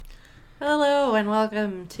Hello and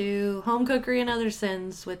welcome to Home Cookery and Other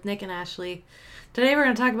Sins with Nick and Ashley. Today we're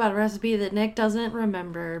going to talk about a recipe that Nick doesn't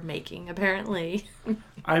remember making, apparently.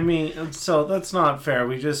 So that's not fair.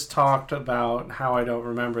 We just talked about how I don't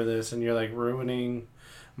remember this, and you're ruining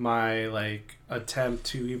my attempt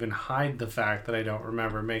to even hide the fact that I don't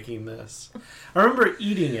remember making this. I remember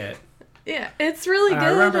eating it. Yeah, it's really I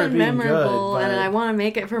good remember it and being memorable, good, and I want to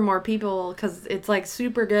make it for more people because it's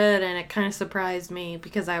super good, and it kind of surprised me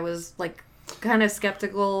because I was kind of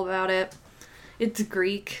skeptical about it. It's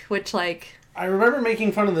Greek, which I remember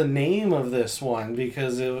making fun of the name of this one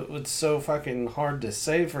because it was so fucking hard to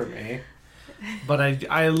say for me. But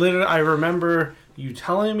I remember you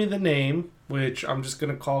telling me the name, which I'm just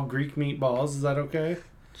going to call Greek Meatballs. Is that okay?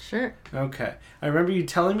 Sure. Okay. I remember you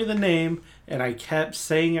telling me the name, and I kept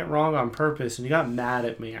saying it wrong on purpose, and you got mad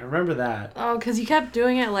at me. I remember that. Oh, because you kept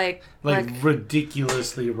doing it like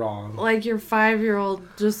ridiculously wrong. Like your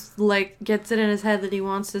 5-year-old just gets it in his head that he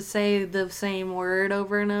wants to say the same word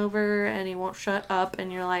over and over, and he won't shut up,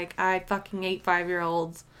 and you're like, I fucking hate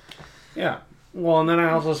 5-year-olds. Yeah. Well, and then I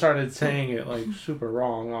also started saying it super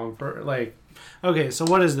wrong okay, so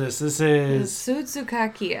what is this? This is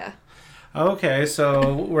Soutzoukakia. Okay,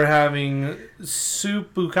 so we're having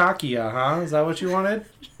Soutzoukakia, huh? Is that what you wanted?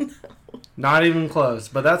 Not even close,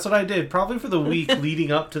 but that's what I did. Probably for the week leading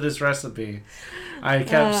up to this recipe. I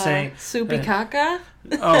kept saying... Soupikaka?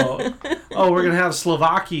 We're going to have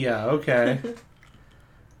Slovakia. Okay.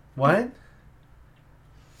 What?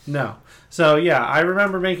 No. So, yeah, I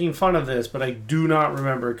remember making fun of this, but I do not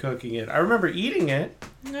remember cooking it. I remember eating it.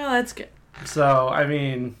 No, that's good. So,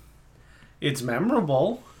 it's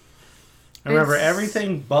memorable. I remember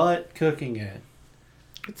everything but cooking it.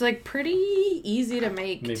 It's pretty easy to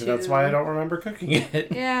make. Maybe that's why I don't remember cooking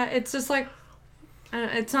it. Yeah, it's just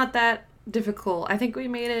it's not that difficult. I think we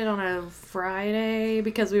made it on a Friday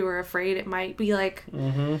because we were afraid it might be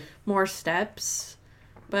more steps,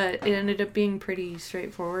 but it ended up being pretty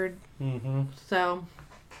straightforward. Mm-hmm. So,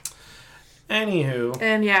 anywho,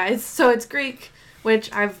 and yeah, it's Greek,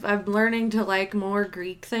 which I'm learning to like more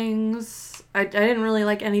Greek things. I didn't really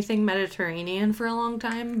like anything Mediterranean for a long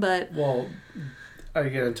time, but... Well, are you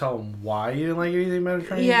going to tell them why you didn't like anything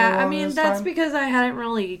Mediterranean? Yeah, that's because I hadn't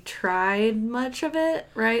really tried much of it,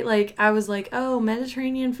 right? I was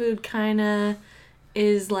Mediterranean food kind of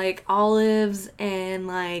is olives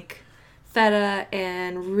and feta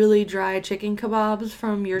and really dry chicken kebabs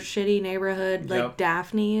from your shitty neighborhood,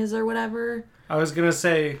 Daphne's or whatever. I was going to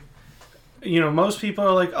say... most people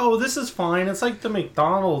are oh, this is fine. It's like the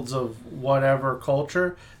McDonald's of whatever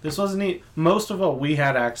culture. This wasn't... Most of what we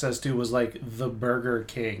had access to was the Burger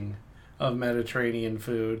King of Mediterranean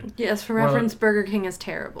food. Yes, for reference, Burger King is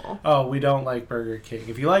terrible. Oh, we don't like Burger King.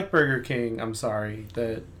 If you like Burger King, I'm sorry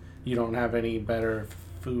that you don't have any better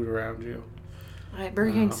food around you. Right,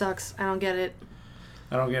 Burger King sucks. I don't get it.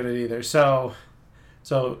 I don't get it either. So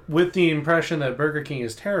with the impression that Burger King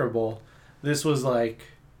is terrible, this was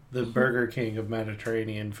the Burger King of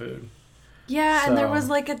Mediterranean food. Yeah, and there was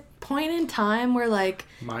a point in time where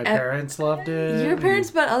my parents loved it. Your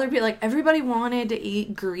parents, but other people, everybody wanted to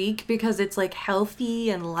eat Greek because it's healthy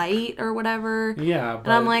and light or whatever. Yeah,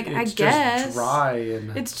 but and I'm I guess just dry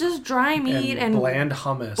and it's just dry meat and bland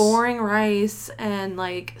hummus, boring rice and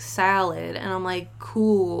salad, and I'm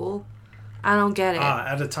cool. I don't get it.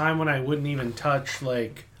 At a time when I wouldn't even touch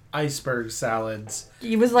iceberg salads.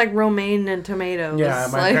 It was romaine and tomatoes. Yeah,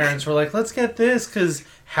 my parents were let's get this because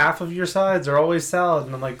half of your sides are always salad,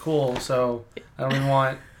 and I'm cool. So I don't even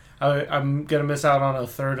want. I'm gonna miss out on a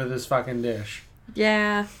third of this fucking dish.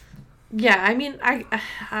 Yeah.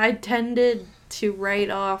 I tended to write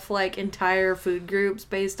off entire food groups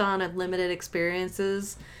based on limited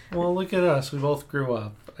experiences. Well, look at us. We both grew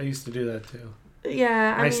up. I used to do that too.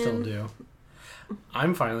 Yeah, I still do.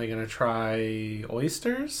 I'm finally going to try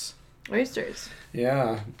oysters. Oysters.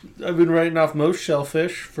 Yeah. I've been writing off most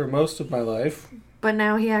shellfish for most of my life. But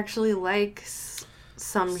now he actually likes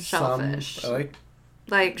some shellfish. I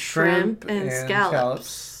like shrimp and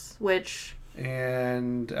scallops. Which...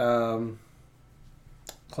 And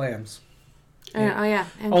clams. And, oh, yeah.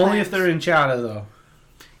 And only clams. if they're in chowder, though.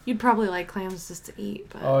 You'd probably like clams just to eat.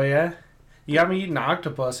 But... Oh, yeah? You got me eating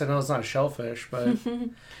octopus. I know it's not shellfish, but...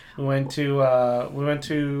 We went to a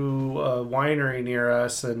winery near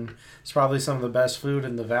us, and it's probably some of the best food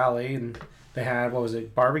in the valley. And they had, what was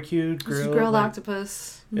it, barbecued, grilled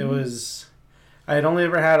octopus. It was. I had only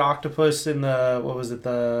ever had octopus in the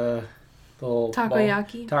the little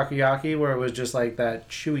takoyaki, where it was just that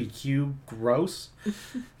chewy cube, gross.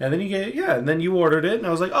 And then you ordered it, and I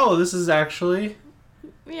was oh, this is actually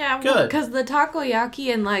Yeah, good. because the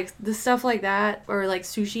takoyaki and like the stuff like that, or like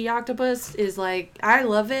sushi octopus, is like I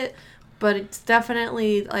love it, but it's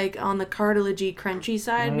definitely like on the cartilagey, crunchy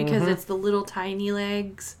side because it's the little tiny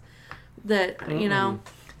legs that you know.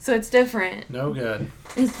 So it's different. No good.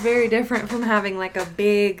 It's very different from having like a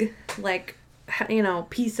big like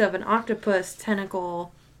piece of an octopus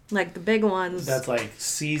tentacle, like the big ones. That's like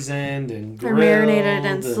seasoned and grilled. Or marinated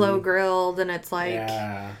and slow grilled, and it's like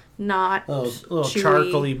not a little chewy.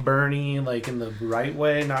 charcoaly, burny, like in the right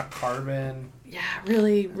way, not carbon. Yeah,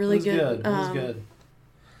 really, really good. It was good.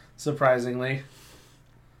 Surprisingly.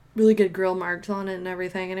 Really good grill marks on it and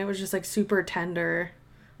everything, and it was just like super tender.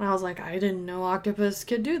 And I was like, I didn't know octopus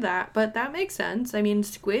could do that, but that makes sense. I mean,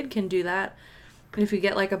 squid can do that. If you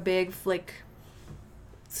get like a big like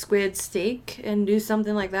squid steak and do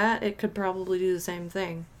something like that, it could probably do the same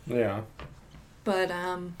thing. Yeah. But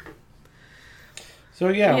So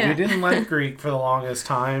yeah, we didn't like Greek for the longest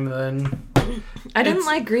time. Then I didn't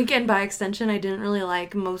like Greek, and by extension, I didn't really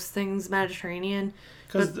like most things Mediterranean.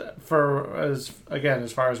 Because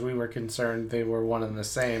as far as we were concerned, they were one and the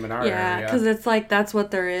same in our area. Yeah, because it's like that's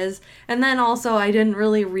what there is. And then also, I didn't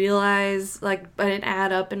really realize, like, I didn't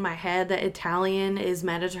add up in my head that Italian is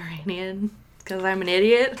Mediterranean because I'm an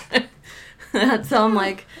idiot. So I'm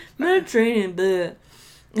like, Mediterranean, bleh.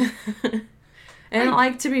 And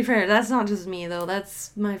like, to be fair, that's not just me though.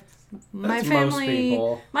 That's my family, most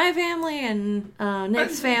people. My family, and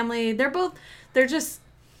Nick's family.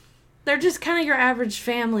 They're just kind of your average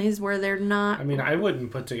families where they're not. I mean, I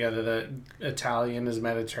wouldn't put together that Italian is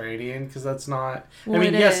Mediterranean because that's not. Well, I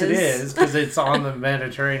mean, yes, it is because it's on the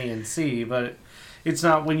Mediterranean Sea, but it's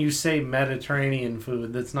not. When you say Mediterranean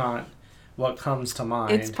food, that's not what comes to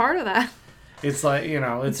mind. It's part of that. It's like,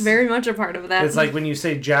 it's very much a part of that. It's like when you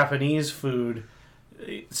say Japanese food,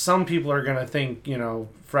 some people are going to think,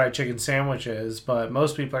 fried chicken sandwiches, but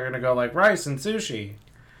most people are going to go like rice and sushi.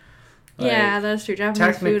 Like, yeah, that's true.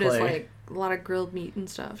 Japanese food is like a lot of grilled meat and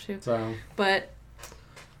stuff too. So, but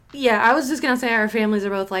yeah, I was just going to say our families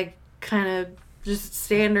are both like kind of just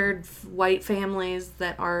standard white families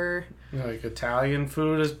that are like Italian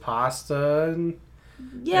food is pasta and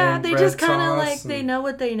they just kind of like, and they know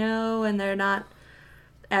what they know, and they're not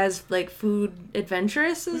as like food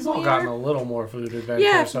adventurous as we've all we gotten are. a little more food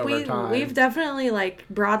adventurous over time. We've definitely like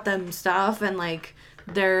brought them stuff, and like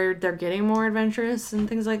they're getting more adventurous and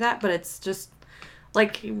things like that. But it's just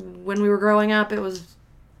like when we were growing up,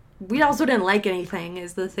 we also didn't like anything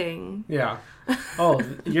is the thing. Yeah. Oh,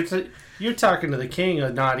 you're talking to the king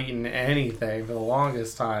of not eating anything for the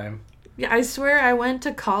longest time. Yeah, I swear I went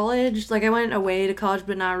to college. Like I went away to college,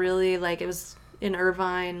 but not really. Like it was in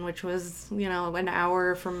Irvine, which was, an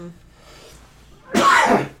hour from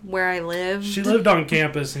where I lived. She lived on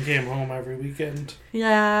campus and came home every weekend.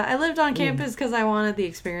 Yeah, I lived on campus because I wanted the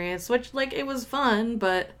experience, which, like, it was fun,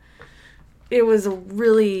 but it was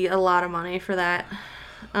really a lot of money for that.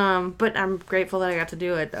 But I'm grateful that I got to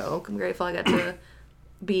do it, though. I'm grateful I got to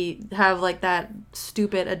have like that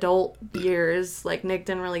stupid adult years. Like Nick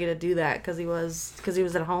didn't really get to do that because he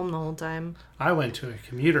was at home the whole time. I went to a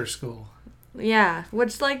commuter school. Yeah,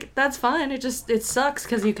 which, like, that's fun. It sucks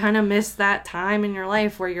because you kind of miss that time in your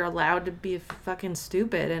life where you're allowed to be fucking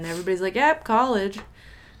stupid and everybody's like, yep, college,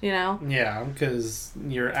 Yeah, because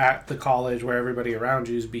you're at the college where everybody around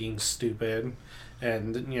you is being stupid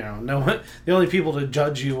and, no one, the only people to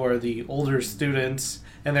judge you are the older students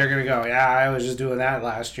and they're going to go, yeah, I was just doing that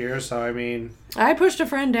last year, so I mean... I pushed a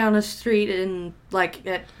friend down the street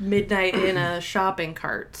at midnight in a shopping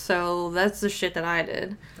cart, so that's the shit that I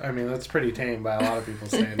did. I mean, that's pretty tame by a lot of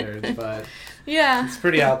people's standards, but... Yeah. It's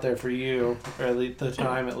pretty out there for you, or at least the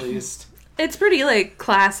time, at least. It's pretty, like,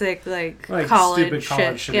 classic, like college stupid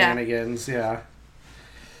college shit. shenanigans, yeah.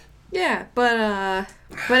 Yeah, but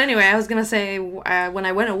anyway, I was going to say, when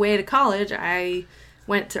I went away to college, I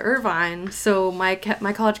went to Irvine, so my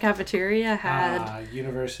college cafeteria had...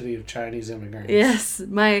 University of Chinese Immigrants. Yes,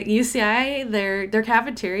 my UCI, their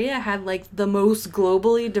cafeteria had, like, the most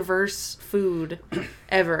globally diverse food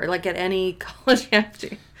ever, like, at any college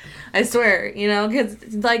cafeteria. I swear,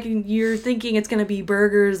 because, like, you're thinking it's going to be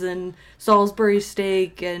burgers and Salisbury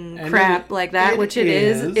steak and crap like that, which it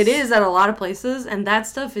is. It is at a lot of places, and that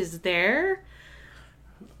stuff is there.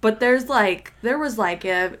 But there was like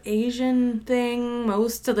a Asian thing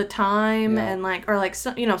most of the time,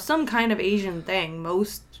 and some kind of Asian thing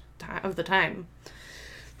most of the time.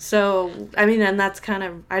 So, I mean, and that's kind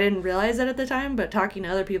of, I didn't realize that at the time, but talking to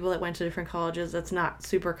other people that went to different colleges, that's not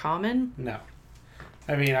super common. No.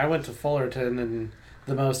 I mean, I went to Fullerton, and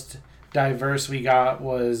the most diverse we got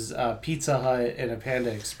was Pizza Hut and a Panda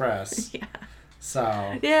Express. Yeah.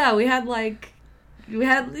 So. Yeah, we had, like, We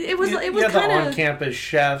had it was You had kind the of on-campus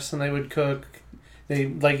chefs, and they would cook. They,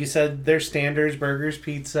 like you said, their standards, burgers,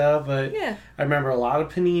 pizza, but yeah. I remember a lot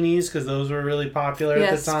of paninis because those were really popular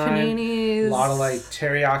at the time. Paninis. A lot of like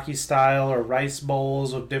teriyaki style or rice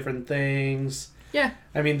bowls with different things. Yeah.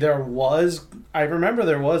 I mean, I remember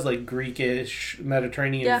there was like Greekish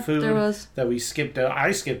Mediterranean food there was. that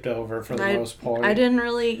I skipped over for the most part. I didn't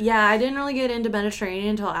really get into Mediterranean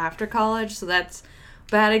until after college, so that's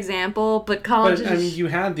a bad example. But college I mean, you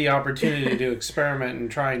had the opportunity to experiment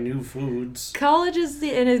and try new foods. College is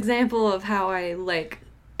an example of how I like.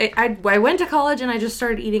 I went to college and I just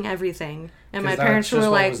started eating everything. And my parents were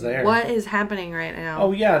like, what is happening right now?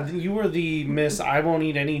 Oh, yeah. You were the miss, I won't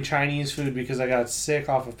eat any Chinese food because I got sick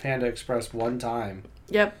off of Panda Express one time.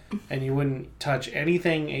 Yep. And you wouldn't touch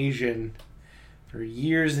anything Asian for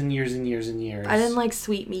years and years and years and years. I didn't like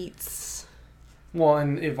sweetmeats. Well,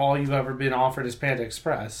 and if all you've ever been offered is Panda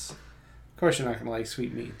Express, of course you're not going to like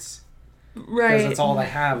sweetmeats. Right. Because that's all they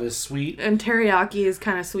have is sweet. And teriyaki is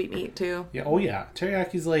kind of sweetmeat, too. Yeah. Oh, yeah.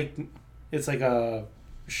 Teriyaki's like, it's like a...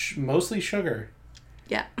 mostly sugar.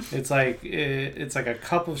 Yeah. It's like a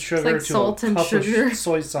cup of sugar like to salt a and cup sugar. of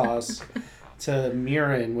soy sauce to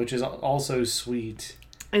mirin, which is also sweet.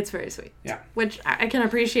 It's very sweet. Yeah. Which I can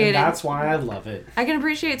appreciate. That's why I love it. I can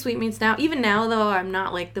appreciate sweetmeats now. Even now, though, I'm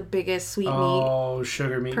not like the biggest sweetmeat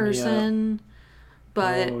sugar meat person.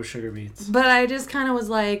 But sugar beets. But I just kind of was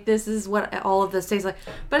like, this is what all of this tastes like.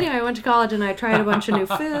 But anyway, I went to college and I tried a bunch of new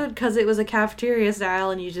food because it was a cafeteria style,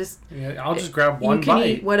 and you just I'll just grab one bite. You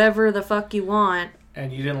can eat whatever the fuck you want.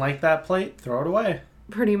 And you didn't like that plate? Throw it away.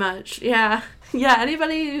 Pretty much, yeah, yeah.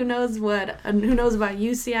 Anybody who knows about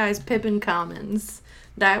UCI's Pippin Commons,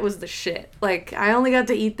 that was the shit. Like, I only got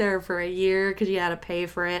to eat there for a year because you had to pay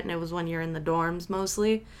for it, and it was when you're in the dorms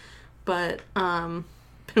mostly. But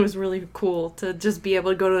it was really cool to just be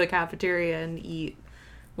able to go to the cafeteria and eat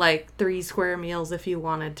like 3 square meals if you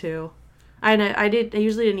wanted to. I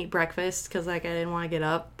usually didn't eat breakfast because like I didn't want to get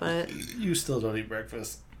up, but you still don't eat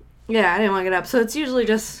breakfast. Yeah, I didn't want to get up, so I usually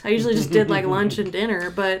just did like lunch and dinner,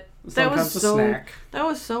 but Sometimes that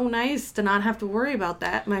was so nice to not have to worry about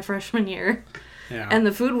that my freshman year. Yeah. And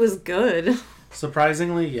the food was good.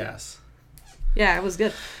 Surprisingly, yes. Yeah, it was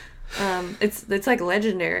good. It's like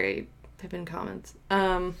legendary Pippin Commons.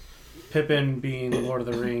 Pippin being Lord of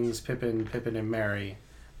the Rings, Pippin and Merry,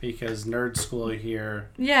 because nerd school here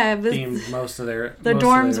themed most of their... The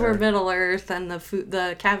dorms were Middle Earth, and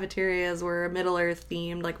the cafeterias were Middle Earth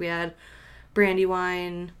themed. Like, we had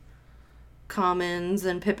Brandywine Commons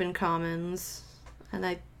and Pippin Commons.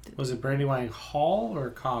 And Was it Brandywine Hall or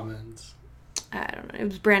Commons? I don't know. It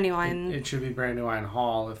was Brandywine. It should be Brandywine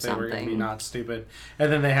Hall if they were going to be not stupid.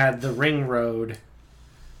 And then they had the Ring Road,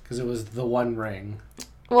 because it was the one ring.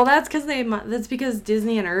 Well, that's because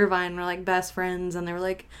Disney and Irvine were like best friends, and they were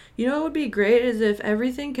like, you know what would be great is if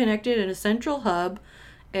everything connected in a central hub,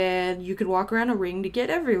 and you could walk around a ring to get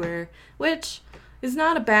everywhere, which is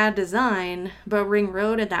not a bad design. But Ring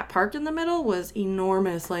Road and that park in the middle was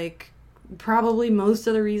enormous. Like, probably most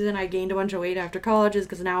of the reason I gained a bunch of weight after college is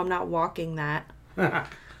because now I'm not walking that.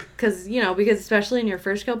 Because especially in your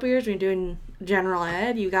first couple years when you're doing general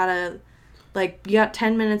ed, you got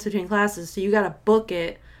 10 minutes between classes, so you gotta book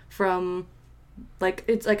it from, like,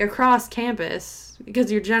 it's like across campus,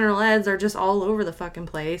 because your general eds are just all over the fucking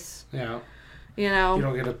place. Yeah. You know? You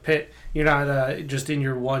don't get a pit. You're not just in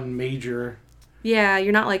your one major. Yeah,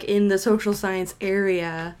 you're not, like, in the social science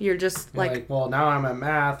area. You're just, like, well, now I'm at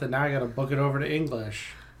math, and now I gotta book it over to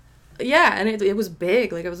English. Yeah, and it was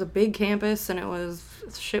big. Like, it was a big campus, and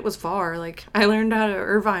shit was far. Like, I learned how to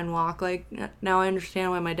Irvine walk. Like, now I understand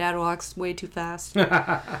why my dad walks way too fast.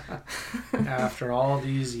 After all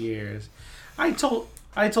these years. I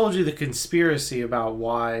told you the conspiracy about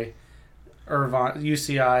why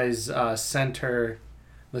UCI's center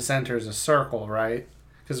is a circle, right?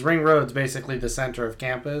 Because Ring Road's basically the center of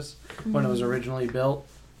campus when it was originally built.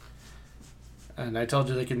 And I told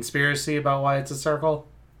you the conspiracy about why it's a circle.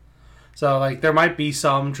 So, like, there might be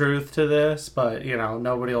some truth to this, but,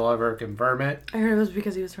 nobody will ever confirm it. I heard it was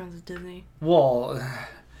because he was friends with Disney. Well,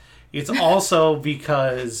 it's also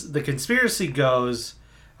because the conspiracy goes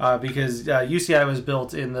because UCI was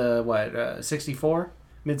built in the, 64?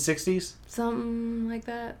 Mid-60s? Something like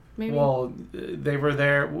that, maybe. Well, they were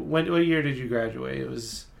there. What year did you graduate? It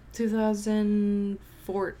was...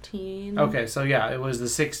 2014. Okay, so yeah, it was the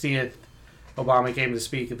 60th. Obama came to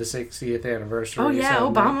speak at the 60th anniversary. Oh, yeah,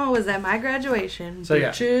 Obama was at my graduation. So,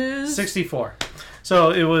 bitches. Yeah, 64.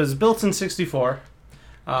 So, it was built in 64.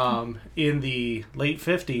 In the late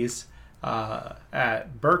 50s,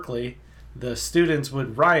 at Berkeley, the students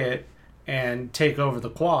would riot and take over the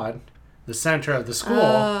quad, the center of the school.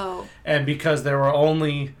 Oh. And because there were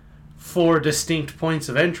only 4 distinct points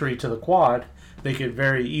of entry to the quad, they could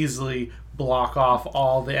very easily block off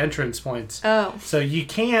all the entrance points. Oh. So you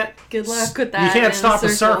can't... Good luck with that. You can't stop a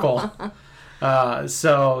circle.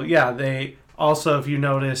 So, yeah, they... Also, if you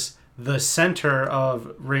notice, the center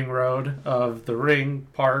of Ring Road, of the Ring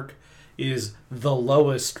Park, is the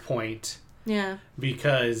lowest point. Yeah.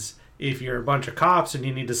 Because if you're a bunch of cops and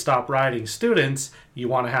you need to stop riding students, you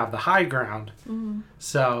want to have the high ground. Mm-hmm.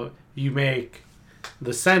 So you make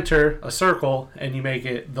the center a circle and you make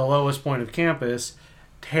it the lowest point of campus.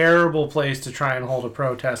 Terrible place to try and hold a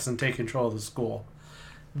protest and take control of the school.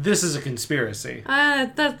 This is a conspiracy.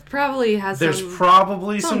 That probably has There's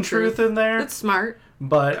probably some truth in there. That's smart.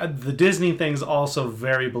 But the Disney thing's also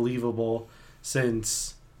very believable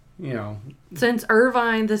since, you know... Since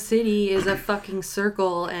Irvine, the city, is a fucking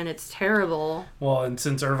circle and it's terrible. Well, and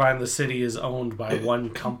since Irvine, the city, is owned by one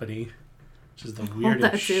company, which is the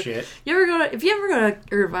weirdest shit.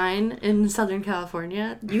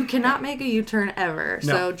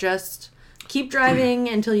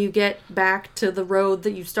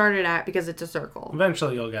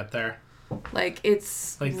 Eventually you'll get there. Like,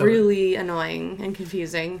 it's really annoying and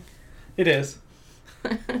confusing. It is.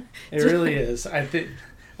 It really is.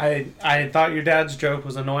 I thought your dad's joke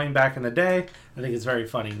was annoying back in the day. I think it's very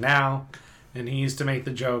funny now. And he used to make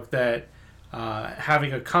the joke that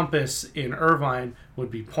having a compass in Irvine would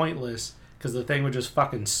be pointless because the thing would just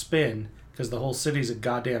fucking spin because the whole city's a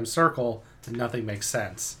goddamn circle and nothing makes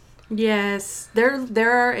sense. Yes. There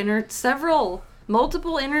are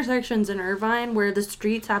multiple intersections in Irvine where the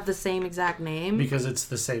streets have the same exact name. Because it's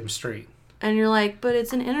the same street. And you're like, but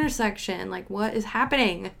it's an intersection. Like, what is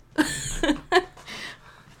happening?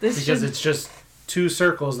 It's just 2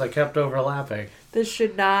 circles that kept overlapping. This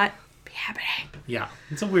should not be happening. Yeah.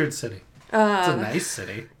 It's a weird city. It's a nice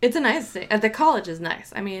city. It's a nice city. The college is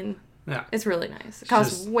nice. I mean, yeah, it's really nice. It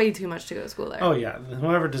costs way too much to go to school there. Oh, yeah.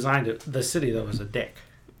 Whoever designed it, the city, though, was a dick.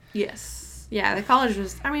 Yes. Yeah, the college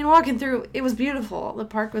was, walking through, it was beautiful. The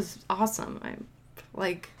park was awesome.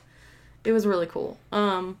 It was really cool.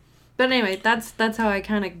 But anyway, that's how I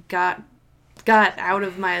kind of got out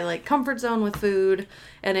of my, comfort zone with food,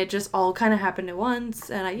 and it just all kind of happened at once,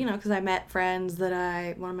 and because I met friends one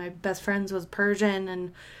of my best friends was Persian,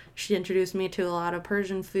 and she introduced me to a lot of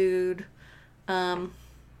Persian food,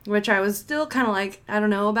 which I was still kind of I don't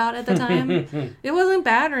know about at the time. It wasn't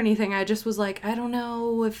bad or anything. I just was I don't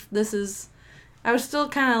know if this is... I was still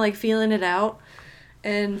kind of feeling it out.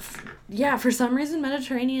 And yeah, for some reason,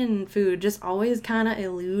 Mediterranean food just always kind of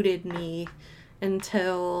eluded me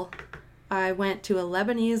until I went to a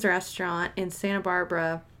Lebanese restaurant in Santa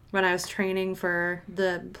Barbara when I was training for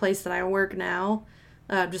the place that I work now.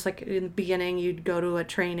 Just in the beginning, you'd go to a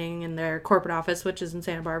training in their corporate office, which is in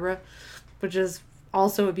Santa Barbara, which is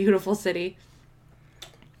also a beautiful city.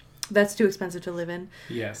 That's too expensive to live in.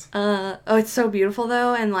 Yes. It's so beautiful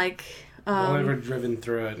though, and I've never driven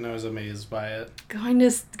through it, and I was amazed by it. Going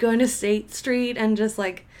to State Street and just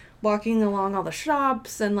walking along all the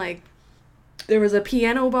shops, and there was a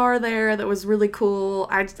piano bar there that was really cool.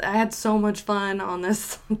 I had so much fun on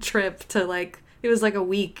this trip to it was a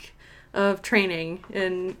week of training,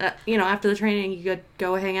 and after the training you could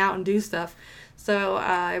go hang out and do stuff. So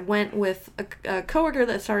I went with a coworker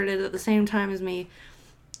that started at the same time as me,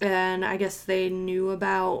 and I guess they knew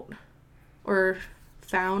about or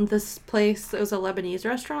found this place. It was a Lebanese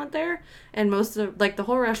restaurant there, and most of the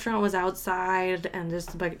whole restaurant was outside, and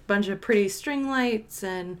just a bunch of pretty string lights,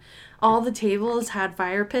 and all the tables had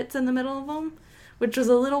fire pits in the middle of them, which was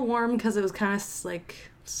a little warm because it was kind of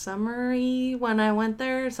summery when I went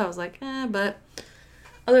there, so I was but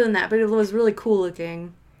other than that, but it was really cool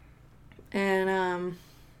looking. And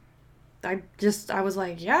I was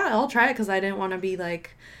yeah, I'll try it, because I didn't want to be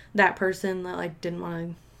that person that didn't want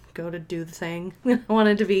to go to do the thing. I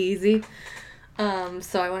wanted to be easy.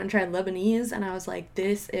 So I went and tried Lebanese, and I was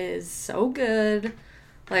this is so good.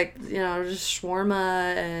 Just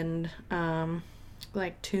shawarma and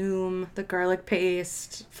toum, the garlic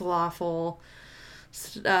paste, falafel,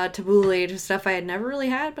 tabbouleh, just stuff I had never really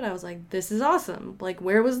had, but I was this is awesome.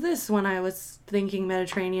 Where was this when I was thinking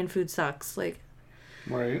Mediterranean food sucks?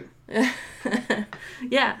 Right.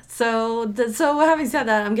 Yeah, so having said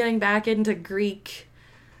that, I'm getting back into Greek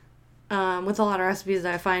with a lot of recipes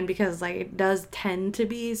that I find, because it does tend to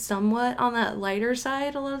be somewhat on that lighter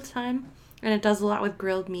side a lot of the time, and it does a lot with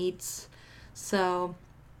grilled meats. So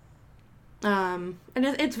and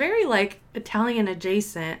it's very Italian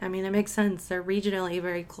adjacent. I mean, it makes sense. They're regionally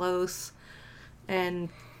very close, and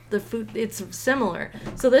the food, it's similar.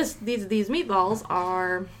 So these meatballs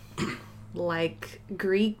are like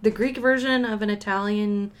the Greek version of an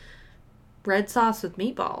Italian red sauce with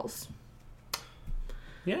meatballs.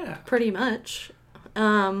 Yeah. Pretty much.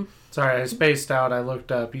 Sorry, I spaced out. I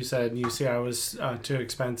looked up. You said UCI was too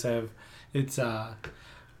expensive. It's I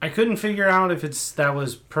couldn't figure out if that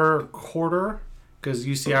was per quarter, because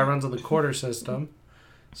UCI runs on the quarter system,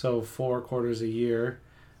 so 4 quarters a year.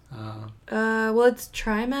 Well, it's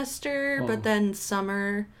trimester, but then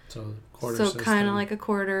summer. So quarter. So kind of like a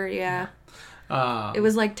quarter, yeah. It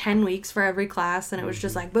was like 10 weeks for every class, and it was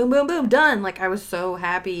just like boom, boom, boom, done. Like I was so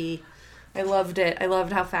happy. I loved it. I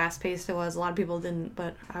loved how fast-paced it was. A lot of people didn't,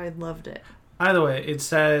 but I loved it. Either way, it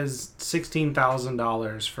says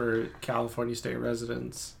 $16,000 for California state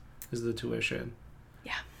residents is the tuition.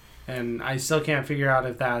 Yeah. And I still can't figure out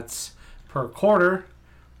if that's per quarter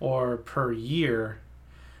or per year.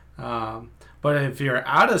 But if you're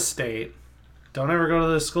out of state, don't ever go to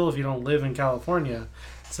this school if you don't live in California.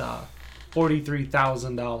 It's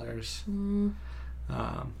 $43,000.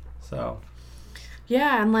 So...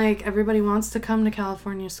 Yeah, and like everybody wants to come to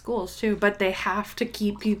California schools too, but they have to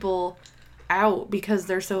keep people out because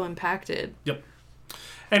they're so impacted. Yep.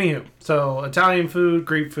 Anywho, so Italian food,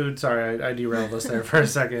 Greek food. Sorry, I derailed us there for a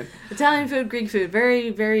second. Italian food, Greek food,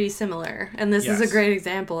 very, very similar, and this is a great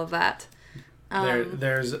example of that.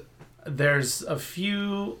 There's a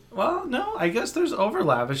few. Well, no, I guess there's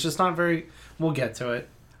overlap. It's just not very. We'll get to it.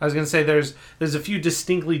 I was gonna say there's a few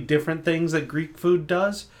distinctly different things that Greek food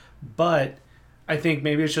does, but I think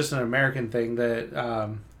maybe it's just an American thing that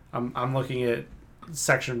I'm looking at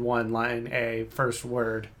section 1, line A, first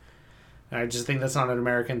word. And I just think that's not an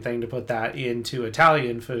American thing to put that into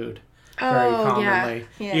Italian food very commonly.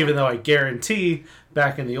 Yeah. Even though I guarantee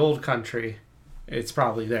back in the old country, it's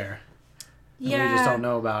probably there. Yeah. We just don't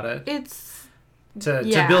know about it. It's...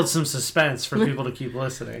 To build some suspense for people to keep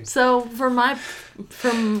listening. So from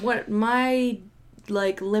what my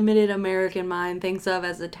like limited American mind thinks of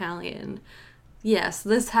as Italian... Yes,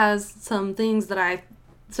 this has some ingredients that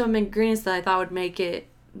I thought would make it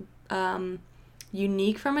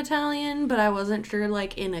unique from Italian, but I wasn't sure,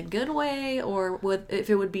 like, in a good way, or if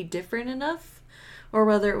it would be different enough, or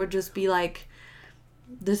whether it would just be like,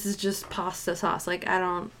 this is just pasta sauce. Like, I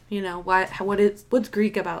don't, what's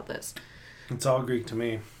Greek about this? It's all Greek to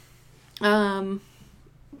me.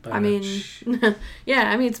 I mean, yeah,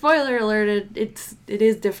 I mean, spoiler alert, it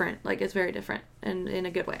is different. Like, it's very different, and in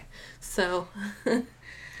a good way. So,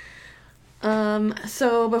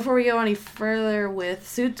 so before we go any further with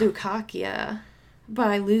Soutzoukakia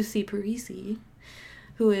by Lucy Parissi,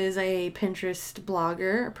 who is a Pinterest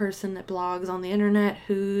blogger, a person that blogs on the internet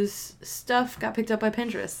whose stuff got picked up by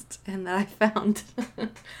Pinterest, and that I found.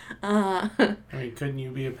 I mean, couldn't you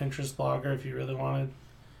be a Pinterest blogger if you really wanted?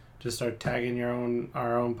 Just start tagging our own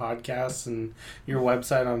podcasts and your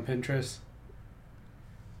website on Pinterest.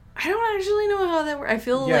 I don't actually know how that works. I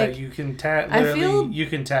feel like you can tag. You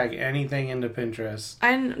can tag anything into Pinterest.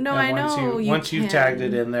 I know. Once you've tagged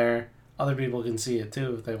it in there, other people can see it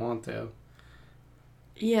too if they want to.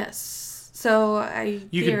 Yes. So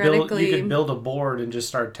you could build a board and just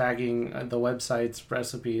start tagging the website's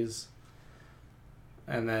recipes,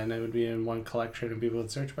 and then it would be in one collection, and people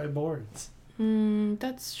would search by boards.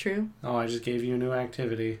 That's true. Oh, I just gave you a new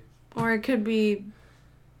activity. Or it could be...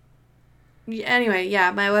 Anyway,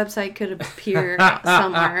 yeah, my website could appear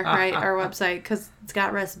somewhere, right? Our website, because it's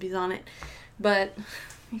got recipes on it. But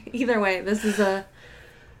either way, this is a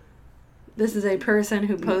person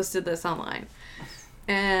who posted this online.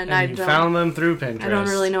 And I found them through Pinterest. I don't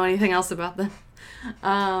really know anything else about them.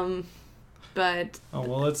 But... Oh,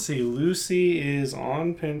 well, let's see. Lucy is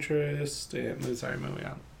on Pinterest. And, sorry, moving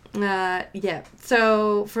on. Yeah.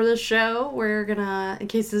 So for the show, we're gonna, in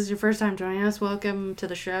case this is your first time joining us, welcome to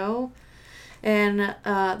the show. And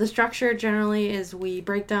the structure generally is we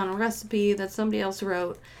break down a recipe that somebody else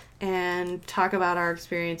wrote and talk about our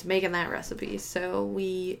experience making that recipe. So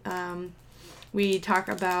we talk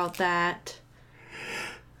about that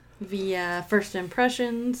via first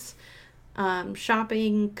impressions,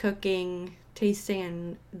 shopping, cooking, tasting,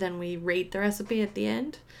 and then we rate the recipe at the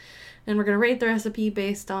end. And we're going to rate the recipe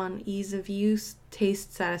based on ease of use,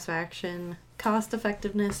 taste satisfaction, cost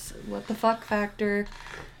effectiveness, what the fuck factor,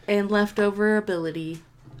 and leftover ability.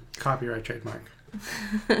 Copyright trademark.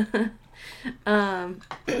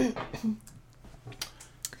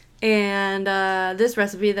 And this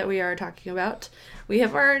recipe that we are talking about, we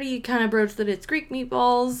have already kind of broached that it's Greek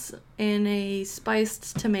meatballs in a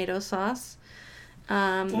spiced tomato sauce.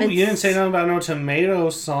 You didn't say nothing about no tomato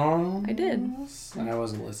sauce. I did. I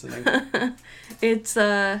wasn't listening. It's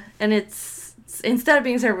instead of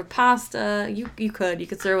being served with pasta, you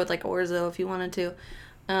could serve it with like orzo if you wanted to,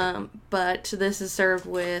 But this is served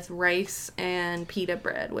with rice and pita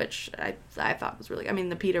bread, which I thought was really... I mean,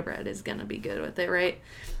 the pita bread is going to be good with it, right?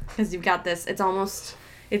 Because you've got this...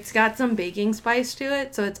 It's got some baking spice to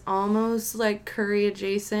it, so it's almost like curry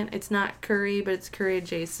adjacent. It's not curry, but it's curry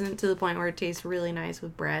adjacent to the point where it tastes really nice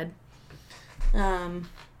with bread.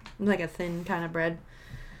 Like a thin kind of bread.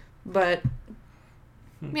 But...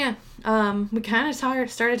 yeah. We kind of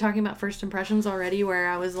started talking about first impressions already, where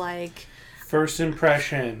I was like... First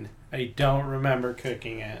impression, I don't remember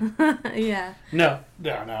cooking it. Yeah. No.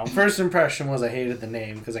 First impression was I hated the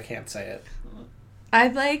name because I can't say it.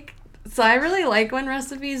 I really like when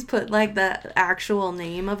recipes put, like, the actual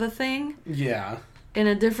name of a thing. Yeah. In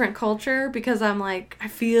a different culture, because I'm like, I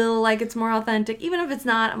feel like it's more authentic. Even if it's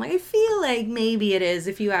not, I'm like, I feel like maybe it is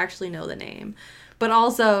if you actually know the name. But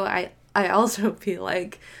also, I also feel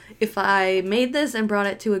like if I made this and brought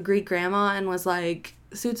it to a Greek grandma and was like,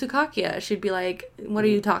 Soutzoukakia, she'd be like, what are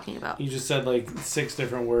you talking about? You just said like 6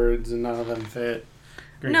 different words and none of them fit.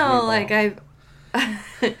 Greek no, meatball.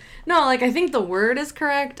 I think the word is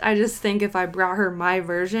correct. I just think if I brought her my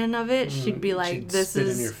version of it, she'd be like, this spit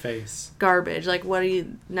is in your face. Garbage. Like, what do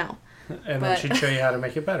you... No. Then she'd show you how to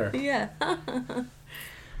make it better. Yeah.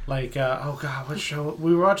 Like, oh God, what show?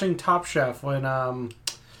 We were watching Top Chef when, the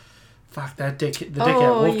dickhead,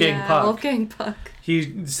 Wolfgang Puck. Wolfgang Puck.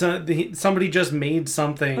 Somebody just made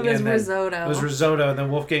something. It was risotto. It was risotto, and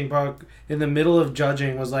then Wolfgang Puck, in the middle of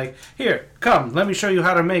judging, was like, here, come, let me show you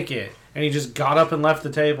how to make it. And he just got up and left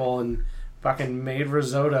the table and fucking made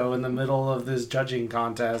risotto in the middle of this judging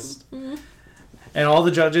contest. Mm-hmm. And all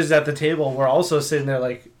the judges at the table were also sitting there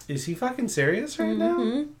like, is he fucking serious right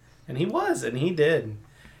now? And he was, and he did.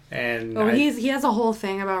 And he has a whole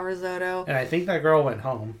thing about risotto. And I think that girl went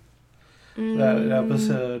home. That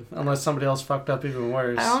episode, unless somebody else fucked up even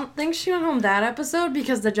worse. I don't think she went home that episode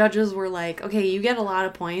because the judges were like, okay, you get a lot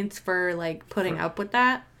of points for like putting up with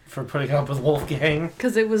that. For putting up with Wolfgang.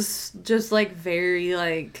 Because it was just like very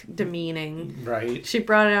like demeaning. Right. She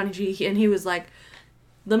brought it out and he was like,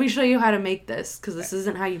 let me show you how to make this because this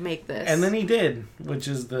isn't how you make this. And then he did, which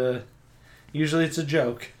is usually it's a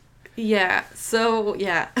joke. Yeah. So,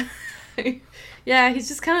 yeah. Yeah, he's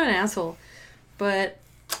just kind of an asshole. But...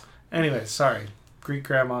 Anyway, sorry. Greek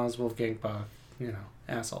grandmas, Wolfgang Puck,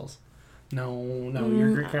 assholes. No,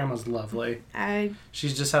 your Greek grandma's lovely. She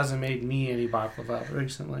just hasn't made me any baklava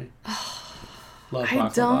recently. Love baklava. I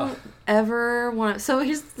don't ever want to... So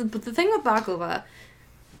here's the thing with baklava.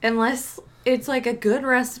 Unless it's like a good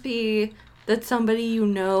recipe that somebody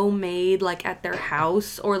made like at their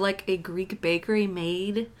house or like a Greek bakery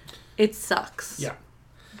made, it sucks. Yeah.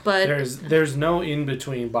 But there's no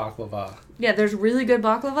in-between baklava. Yeah, there's really good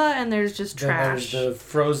baklava and there's just trash. There's the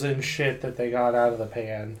frozen shit that they got out of the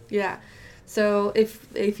pan. Yeah. So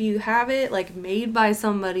if you have it like made by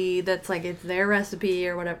somebody that's like it's their recipe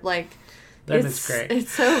or whatever, like then it's great.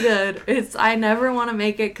 It's so good. I never want to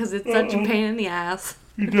make it because it's such a pain in the ass.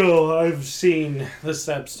 No, I've seen the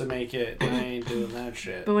steps to make it and I ain't doing that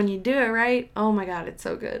shit. But when you do it right, oh my God, it's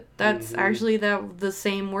so good. That's actually the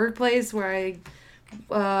same workplace where I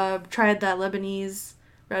tried that Lebanese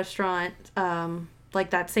restaurant like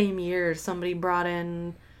that same year. Somebody brought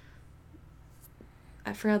in,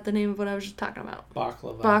 I forgot the name of what I was just talking about.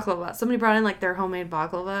 Baklava. Somebody brought in like their homemade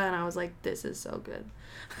baklava and I was like, this is so good.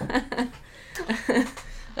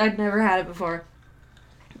 I'd never had it before.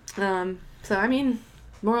 So I mean,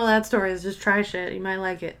 moral of that story is just try shit. You might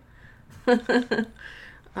like it.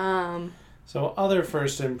 So other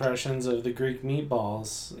first impressions of the Greek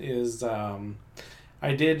meatballs is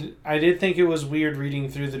I did think it was weird reading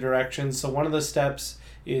through the directions. So one of the steps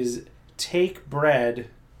is take bread,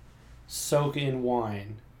 soak in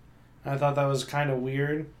wine. I thought that was kind of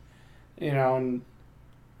weird, and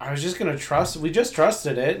I was just gonna we just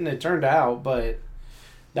trusted it and it turned out, but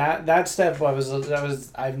that step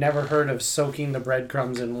I've never heard of soaking the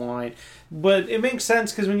breadcrumbs in wine. But it makes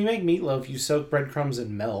sense because when you make meatloaf, you soak breadcrumbs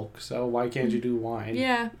in milk, so why can't you do wine?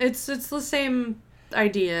 Yeah, it's the same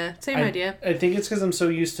idea. I think it's because I'm so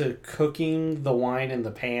used to cooking the wine in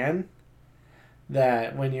the pan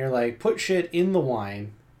that when you're like, put shit in the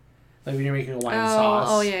wine, like when you're making a wine sauce.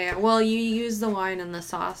 Oh, yeah. Well, you use the wine in the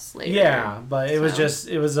sauce later. Yeah, but it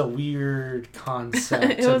was a weird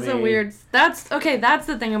concept. That's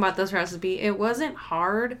the thing about this recipe. It wasn't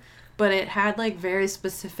hard, but it had like very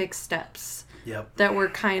specific steps. Yep. That were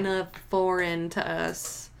kind of foreign to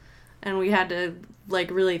us. And we had to like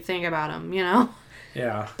really think about them,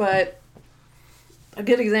 Yeah. But a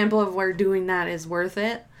good example of where doing that is worth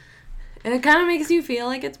it. And it kind of makes you feel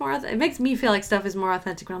like it's more... It makes me feel like stuff is more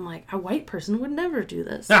authentic when I'm like, a white person would never do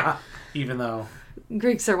this. Even though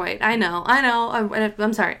Greeks are white. I know.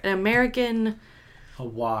 I'm sorry. An American... A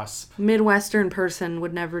wasp. Midwestern person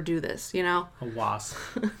would never do this, you know? A wasp.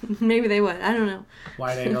 Maybe they would. I don't know.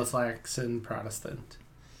 White Anglo-Saxon Protestant.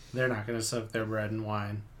 They're not going to soak their bread in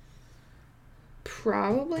wine.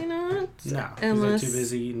 Probably not. No, because they're too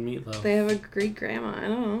busy eating meatloaf. They have a Greek grandma. I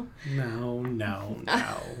don't know.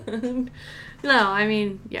 No. No, I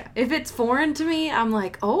mean, yeah. If it's foreign to me, I'm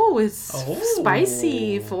like, oh, it's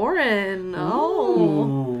spicy, foreign.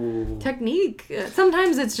 Oh. Technique.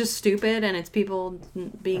 Sometimes it's just stupid and it's people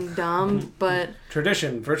being dumb, but...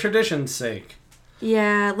 Tradition, for tradition's sake.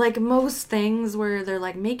 Yeah, like most things where they're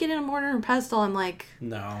like, make it in a mortar and pestle, I'm like...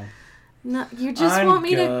 No, you just want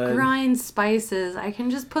me to grind spices. I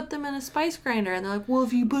can just put them in a spice grinder. And they're like, well,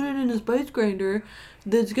 if you put it in a spice grinder,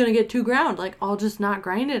 that's going to get too ground. Like, I'll just not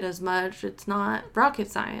grind it as much. It's not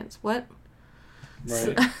rocket science. What?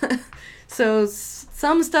 right? So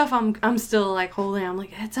some stuff I'm still like holding. I'm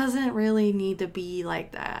like, it doesn't really need to be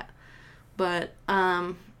like that. But,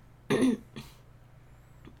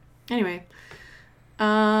 anyway,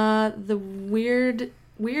 the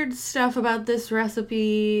weird stuff about this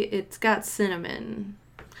recipe, it's got cinnamon.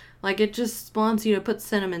 Like, it just wants you to put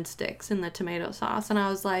cinnamon sticks in the tomato sauce. And I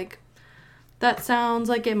was like, that sounds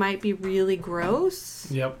like it might be really gross.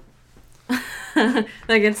 Yep.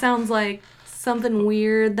 Like, it sounds like something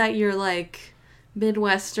weird that your, like,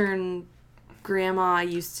 Midwestern grandma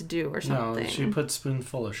used to do or something. No, she put a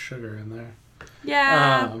spoonful of sugar in there.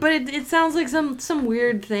 Yeah, but it sounds like some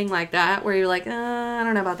weird thing like that where you're like, I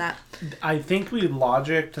don't know about that. I think we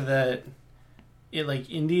logicked that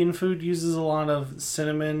Indian food uses a lot of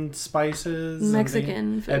cinnamon spices.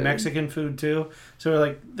 Mexican food. And Mexican food too. So we're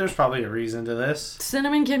like, there's probably a reason to this.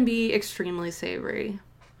 Cinnamon can be extremely savory.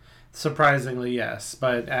 Surprisingly, yes.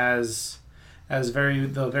 But as the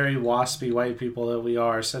very waspy white people that we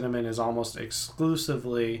are, cinnamon is almost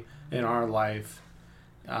exclusively in our life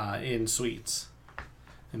in sweets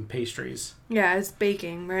and pastries. Yeah, it's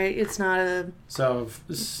baking, right? It's not a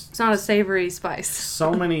savory spice.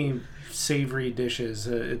 So many savory dishes.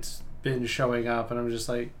 It's been showing up, and I'm just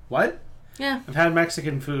like, what? Yeah. I've had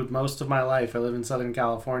Mexican food most of my life. I live in Southern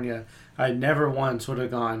California. I never once would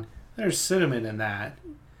have gone, there's cinnamon in that.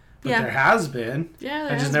 But there has been. Yeah,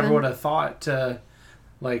 I just never would have thought to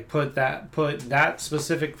like put that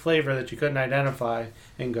specific flavor that you couldn't identify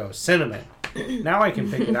and go cinnamon. Now I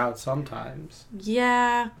can pick it out sometimes.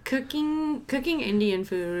 Yeah, cooking Indian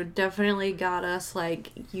food definitely got us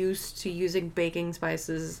like used to using baking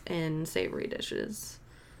spices in savory dishes.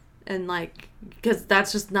 And like, because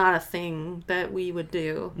that's just not a thing that we would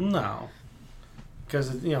do. No.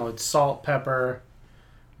 Because, it's salt, pepper.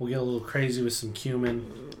 We'll get a little crazy with some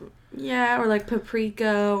cumin. Yeah, or like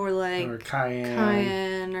paprika, or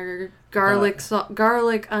cayenne, or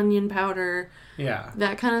garlic, onion powder. Yeah.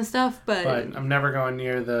 That kind of stuff, but I'm never going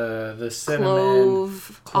near the cinnamon.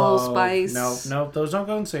 Clove, allspice. Nope, those don't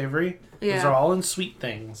go in savory. Yeah. Those are all in sweet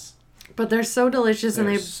things. But they're so delicious and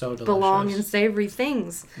they belong in savory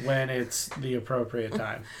things. When it's the appropriate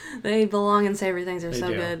time. They belong in savory things. They're so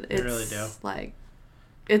good. They really do.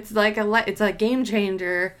 It's a game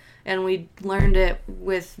changer, and we learned it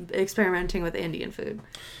with experimenting with Indian food.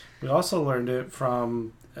 We also learned it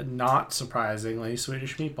from, not surprisingly,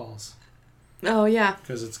 Swedish meatballs. Oh, yeah.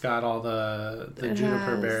 Because it's got all the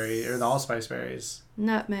juniper berry, or the allspice berries.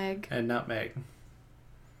 Nutmeg. And nutmeg.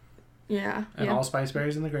 Yeah. And allspice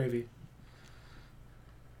berries in the gravy.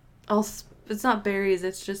 It's not berries,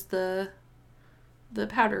 it's just the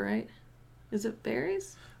powder, right? Is it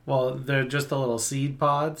berries? Well, they're just the little seed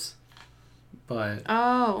pods, but...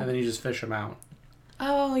 Oh. And then you just fish them out.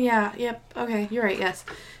 Oh, yeah. Yep. Okay, you're right, yes.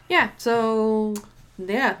 Yeah, so...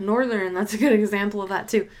 Yeah, Northern, that's a good example of that,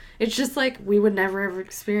 too. It's just like, we would never ever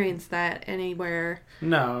experience that anywhere.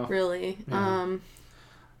 No. Really. Yeah.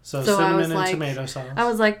 So cinnamon and tomato sauce. I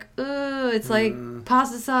was like, ooh, it's like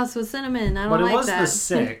pasta sauce with cinnamon. I don't like that. But it was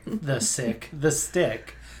the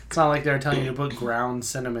stick. It's not like they were telling you to put ground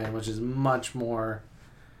cinnamon, which is much more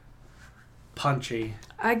punchy.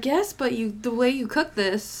 I guess, but the way you cook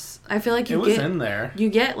this, I feel like it was in there. You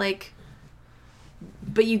get like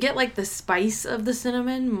the spice of the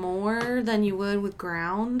cinnamon more than you would with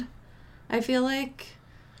ground. I feel like.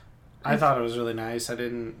 I thought it was really nice. I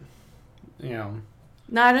didn't, No,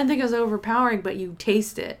 I didn't think it was overpowering, but you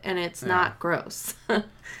taste it, and it's not gross.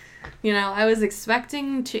 I was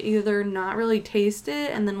expecting to either not really taste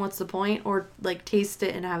it, and then what's the point, or, like, taste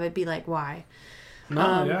it and have it be like, why?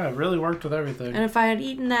 No, it really worked with everything. And if I had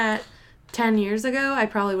eaten that 10 years ago, I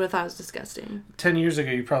probably would have thought it was disgusting. 10 years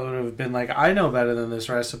ago, you probably would have been like, I know better than this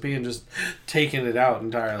recipe, and just taken it out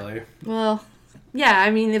entirely. Well, Yeah, I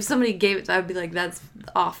mean, if somebody gave it, I'd be like, that's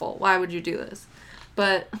awful. Why would you do this?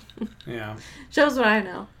 But yeah, shows what I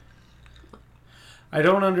know. I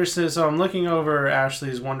don't understand. So I'm looking over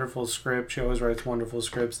Ashley's wonderful script. She always writes wonderful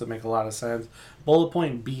scripts that make a lot of sense. Bullet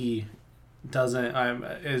point B doesn't.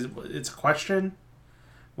 It's a question.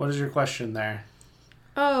 What is your question there?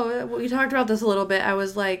 Oh, we talked about this a little bit. I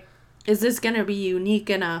was like, is this going to be unique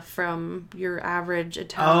enough from your average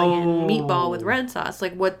Italian meatball with red sauce?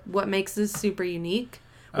 Like, what makes this super unique?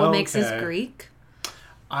 What makes this Greek?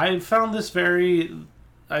 I found the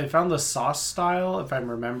sauce style, if I'm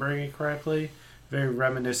remembering it correctly, very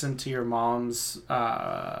reminiscent to your mom's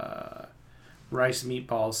rice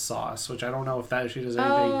meatballs sauce, which I don't know if that she does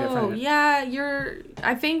anything different. Oh, yeah,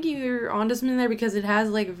 I think you're onto something there because it has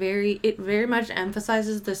like it very much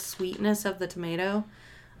emphasizes the sweetness of the tomato.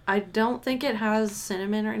 I don't think it has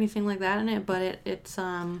cinnamon or anything like that in it, but it's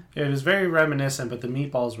Yeah, it was very reminiscent, but the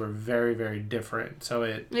meatballs were very, very different. So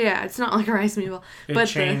it's not like a rice meatball. It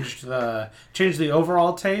changed the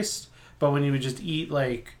overall taste, but when you would just eat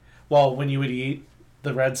when you would eat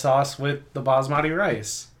the red sauce with the basmati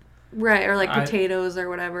rice. Right, or like potatoes or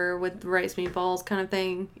whatever with rice meatballs kind of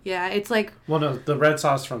thing. Yeah, it's like... Well, no, the red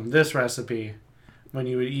sauce from this recipe, when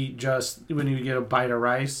you would get a bite of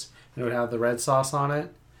rice, it would have the red sauce on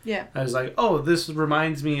it. Yeah. I was like, oh, this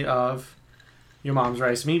reminds me of your mom's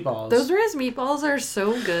rice meatballs. Those rice meatballs are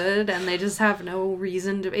so good, and they just have no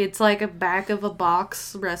reason to... It's like a back of a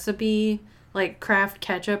box recipe, like Kraft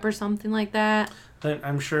ketchup or something like that.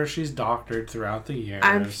 I'm sure she's doctored throughout the years.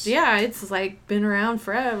 It's like been around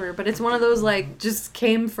forever, but it's one of those like just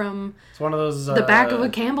came from... It's one of those... the back of a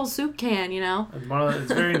Campbell's soup can, you know?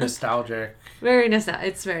 It's very nostalgic. It's very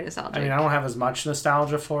nostalgic. I mean, I don't have as much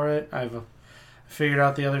nostalgia for it. I've figured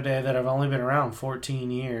out the other day that I've only been around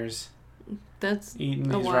 14 years. That's eating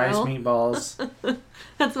these rice meatballs.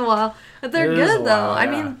 That's a while. But they're good though. I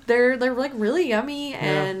mean, they're like really yummy,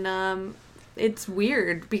 and it's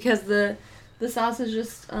weird because the sauce is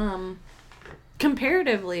just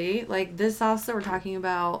comparatively, like this sauce that we're talking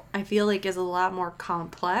about, I feel like is a lot more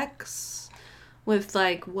complex with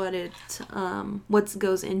like what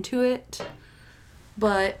goes into it,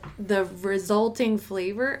 but the resulting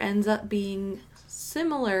flavor ends up being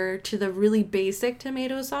similar to the really basic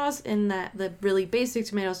tomato sauce in that the really basic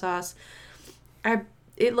tomato sauce,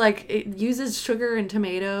 it uses sugar and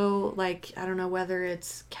tomato, like I don't know whether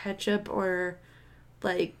it's ketchup or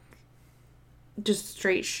like just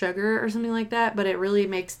straight sugar or something like that, but it really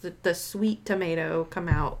makes the sweet tomato come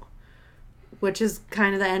out, which is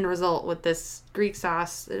kind of the end result with this Greek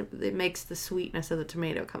sauce. It makes the sweetness of the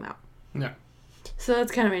tomato come out. Yeah. So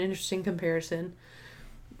that's kind of an interesting comparison.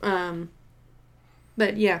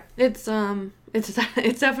 But yeah, it's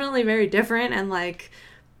definitely very different, and like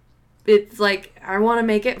it's like I want to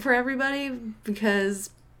make it for everybody because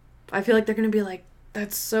I feel like they're gonna be like,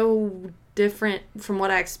 that's so different from what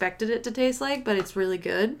I expected it to taste like, but it's really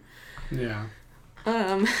good. Yeah.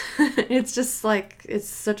 It's just like it's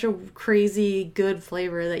such a crazy good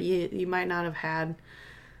flavor that you might not have had.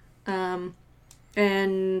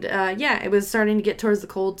 It was starting to get towards the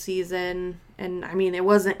cold season, and I mean it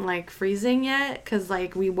wasn't like freezing yet because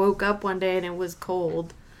like we woke up one day and it was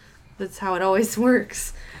cold. That's how it always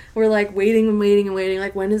works. We're like waiting and waiting and waiting,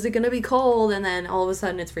 like when is it gonna be cold, and then all of a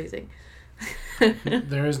sudden it's freezing.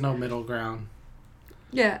 There is no middle ground.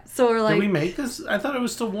 Yeah, so we're like... Did we make this? I thought it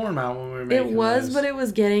was still warm out when we were making this. It was, but it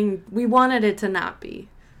was getting... We wanted it to not be.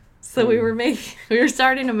 So we were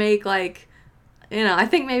starting to make like... You know, I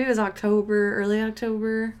think maybe it was early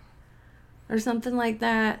October or something like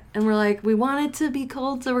that. And we're like, we want it to be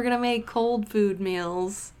cold, so we're going to make cold food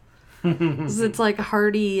meals. So it's like a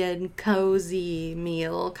hearty and cozy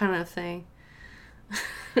meal kind of thing.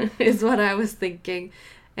 Is what I was thinking.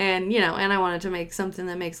 And, and I wanted to make something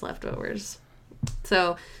that makes leftovers.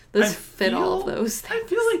 So this fit all of those things. I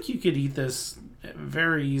feel like you could eat this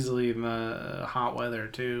very easily in the hot weather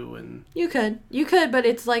too, and you could, but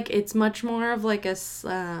it's much more of like a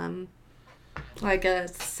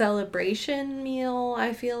celebration meal.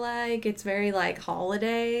 I feel like it's very like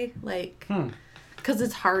holiday, like because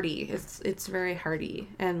it's hearty. It's very hearty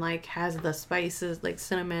and like has the spices like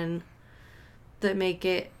cinnamon that make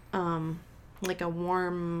it like a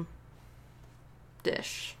warm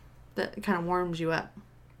dish that kind of warms you up.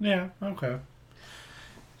 Yeah, okay.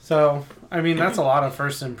 So, I mean, that's a lot of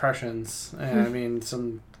first impressions. And I mean,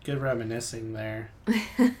 some good reminiscing there.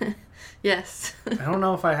 Yes. I don't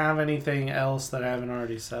know if I have anything else that I haven't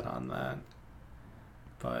already said on that.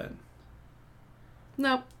 But...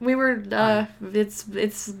 No, we were,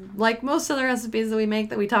 it's like most of the recipes that we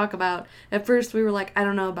make that we talk about. At first we were like, I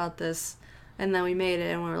don't know about this. And then we made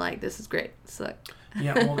it, and we were like, this is great. So.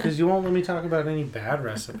 Yeah, well, because you won't let me talk about any bad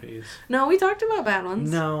recipes. No, we talked about bad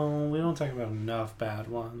ones. No, we don't talk about enough bad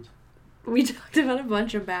ones. We talked about a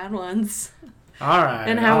bunch of bad ones. All right.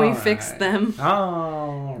 And how we fixed them.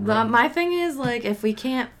 Oh. But my thing is, like, if we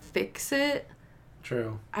can't fix it...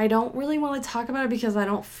 True. I don't really want to talk about it because I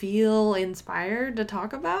don't feel inspired to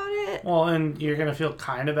talk about it. Well, and you're going to feel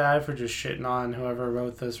kind of bad for just shitting on whoever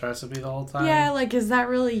wrote this recipe the whole time. Yeah, like, is that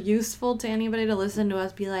really useful to anybody to listen to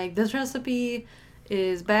us be like, this recipe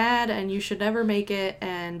is bad and you should never make it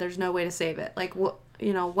and there's no way to save it? Like, what?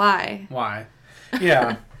 You know, why? Why?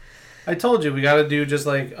 Yeah. I told you, we got to do just,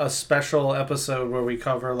 like, a special episode where we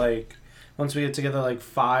cover, like, once we get together, like,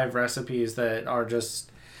 5 recipes that are just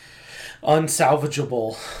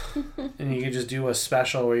unsalvageable. And you can just do a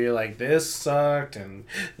special where you're like, this sucked and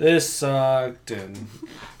this sucked, and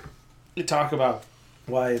you talk about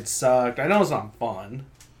why it sucked. I know it's not fun,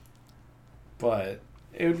 but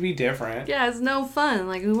it would be different. Yeah, it's no fun.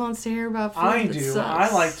 Like, who wants to hear about food I that do.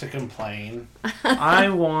 sucks? I like to complain. I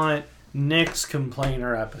want Nick's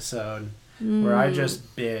complainer episode where I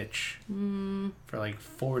just bitch for like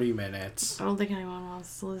 40 minutes. I don't think anyone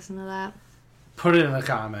wants to listen to that. Put it in the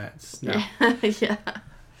comments. No. Yeah.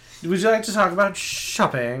 Would you like to talk about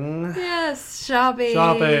shopping? Yes,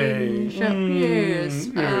 shopping. Yes.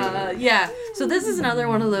 Yeah. So this is another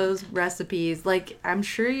one of those recipes. Like, I'm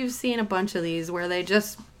sure you've seen a bunch of these where they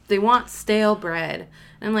want stale bread.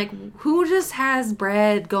 And like, who just has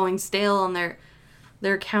bread going stale on their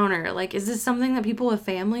counter? Like, is this something that people with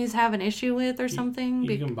families have an issue with or something?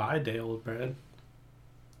 You can buy day-old bread.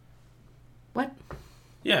 What?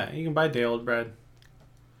 Yeah, you can buy day-old bread.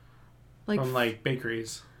 Like from, like,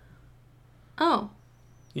 bakeries. Oh.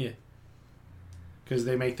 Yeah. Because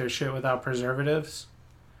they make their shit without preservatives.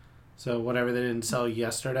 So whatever they didn't sell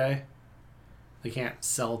yesterday, they can't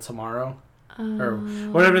sell tomorrow. Or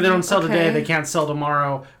whatever they don't sell today, they can't sell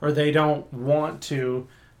tomorrow. Or they don't want to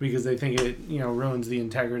because they think it, ruins the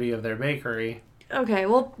integrity of their bakery. Okay,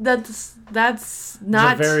 well, that's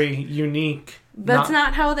not... It's a very unique... That's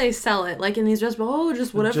not how they sell it. Like in these recipes,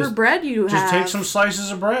 just whatever bread you have. Just take some slices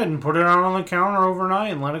of bread and put it out on the counter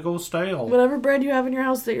overnight and let it go stale. Whatever bread you have in your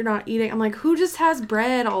house that you're not eating. I'm like, who just has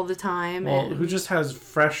bread all the time? Well, who just has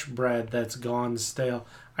fresh bread that's gone stale?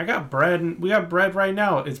 I got bread, we got bread right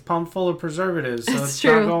now. It's pumped full of preservatives, so it's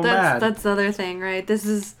true. Not going bad. That's the other thing, right? This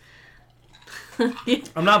is...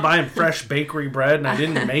 I'm not buying fresh bakery bread, and I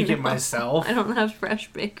didn't make it myself. I don't have fresh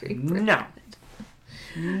bakery bread. No.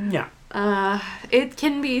 It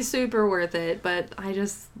can be super worth it, but I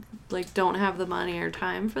just don't have the money or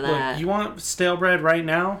time for that. Look, you want stale bread right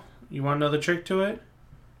now? You want to know the trick to it?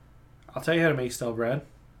 I'll tell you how to make stale bread.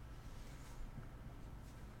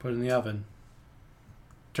 Put it in the oven.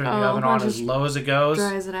 Turn the oven on as low as it goes.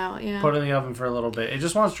 Dries it out, yeah. Put it in the oven for a little bit. It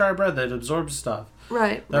just wants dry bread that absorbs stuff.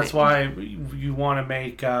 Right. That's why you want to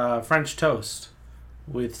make French toast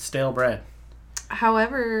with stale bread.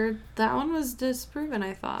 However, that one was disproven,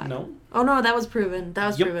 I thought. No. Oh, no, that was proven.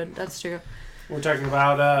 Proven. That's true. We're talking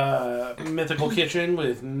about Mythical Kitchen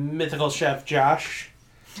with Mythical Chef Josh.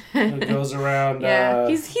 It goes around... Yeah,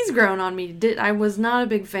 he's grown on me. I was not a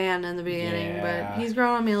big fan in the beginning, but he's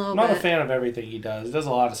grown on me a little bit. I'm not a fan of everything he does. He does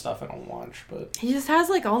a lot of stuff I don't watch, but... He just has,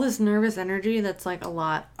 all this nervous energy that's, a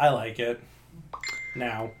lot. I like it.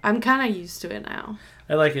 Now. I'm kind of used to it now.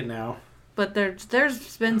 I like it now. But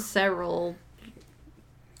there's been several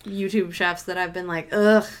YouTube chefs that I've been like,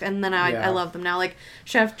 ugh, and then I love them now. Like,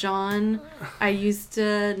 Chef John, I used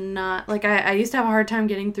to not... I used to have a hard time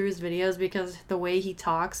getting through his videos because the way he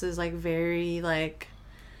talks is, very,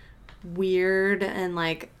 weird and,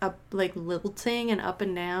 up, lilting and up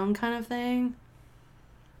and down kind of thing.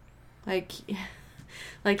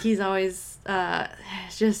 He's always,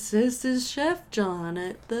 just, this is Chef John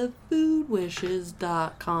at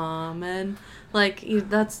thefoodwishes.com, and,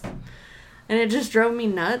 that's, and it just drove me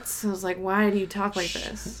nuts. I was like, why do you talk like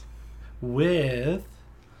this? With...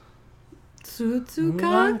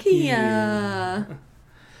 Soutzoukakia.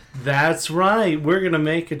 That's right. We're going to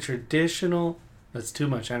make a traditional... That's too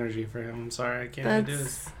much energy for him. I'm sorry, I can't do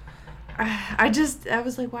this. I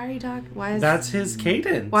was like, why are you talking? Why is that's his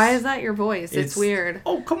cadence? Why is that your voice? It's weird.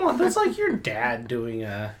 Oh, come on. That's like your dad doing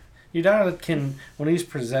a... Your dad can, when he's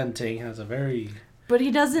presenting, has a very... But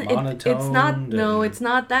he doesn't... It's not... No, it's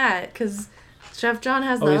not that. Because Chef John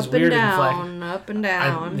has the up and down, up and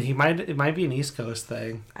down. It might be an East Coast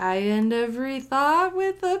thing. I end every thought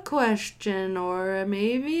with a question, or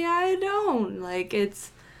maybe I don't.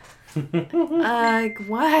 It's...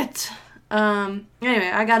 what? Anyway,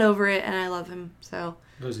 I got over it, and I love him, so...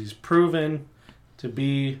 Because he's proven to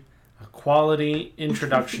be a quality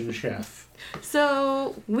introduction, chef.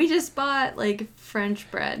 So, we just bought, like, French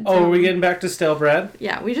bread. Oh, are we getting back to stale bread?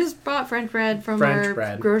 Yeah, we just bought French bread from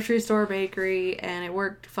our grocery store bakery, and it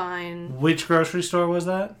worked fine. Which grocery store was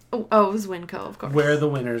that? Oh, it was Winco, of course. Where the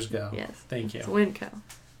winners go. Yes. Thank you. It's Winco.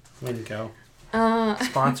 Winco.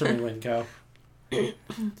 Sponsor me, Winco.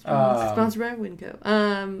 Sponsored by Winco.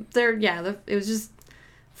 It was just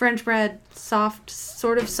French bread,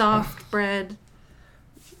 sort of soft bread,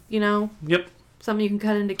 you know? Yep. Something you can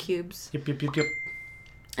cut into cubes. Yep.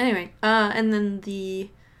 Anyway, and then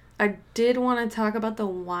I did want to talk about the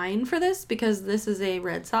wine for this because this is a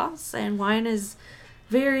red sauce, and wine is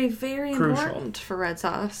very, very important for red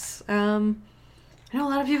sauce. I know a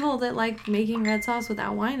lot of people that like making red sauce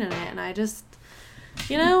without wine in it, and I just,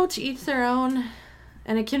 to each their own,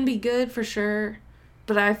 and it can be good for sure,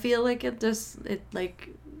 but I feel like it's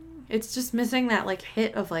just missing that, like,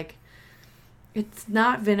 hit of, like, it's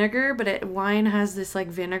not vinegar, but wine has this, like,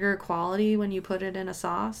 vinegar quality when you put it in a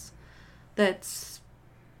sauce. There's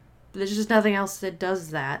just nothing else that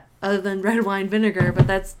does that other than red wine vinegar, but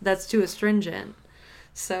that's too astringent.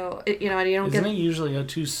 So, you don't Isn't it usually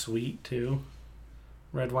too sweet, too?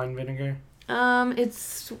 Red wine vinegar?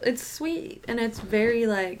 It's sweet, and it's very,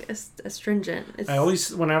 like, astringent.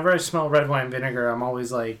 Whenever I smell red wine vinegar, I'm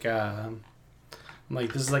always like,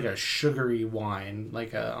 this is like a sugary wine,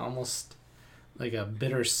 almost like a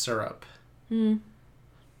bitter syrup.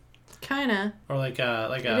 Kinda. Or like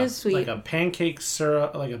it is sweet. Like a pancake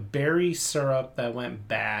syrup, like a berry syrup that went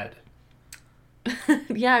bad.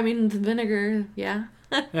 Yeah, I mean, the vinegar, yeah.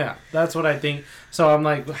 Yeah, that's what I think. So I'm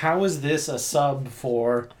like, how is this a sub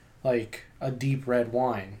for, like, a deep red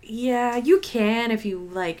wine? Yeah, you can if you,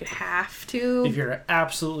 like, have to. If you're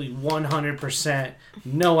absolutely 100%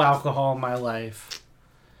 no alcohol in my life.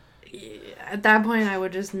 Yeah, at that point, I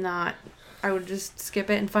would just skip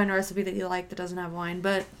it and find a recipe that you like that doesn't have wine,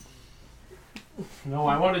 but... No,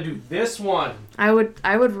 I want to do this one. I would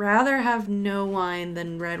rather have no wine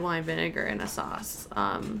than red wine vinegar in a sauce.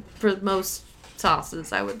 For most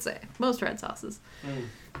sauces, I would say. Most red sauces.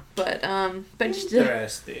 But just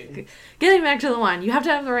interesting. Getting back to the wine, you have to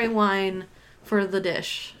have the right wine for the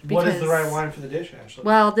dish. What is the right wine for the dish, Ashley?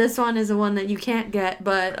 Well, this one is the one that you can't get,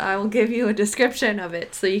 but I will give you a description of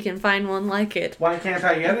it so you can find one like it. Why can't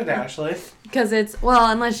I get it, Ashley? Because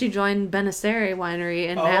unless you join Benessere Winery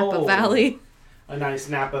in Napa Valley. A nice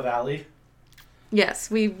Napa Valley.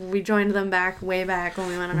 Yes, we joined them way back when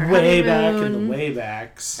we went on our honeymoon. Way back in the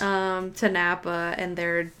waybacks. To Napa, and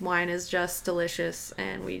their wine is just delicious,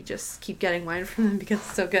 and we just keep getting wine from them because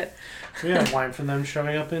it's so good. We have wine from them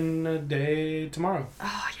showing up in a day tomorrow.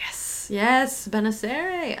 Oh, yes,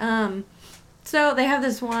 Benessere. So they have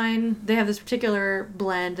this wine, they have this particular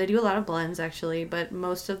blend. They do a lot of blends, actually, but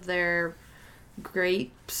most of their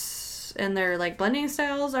grapes and their, like, blending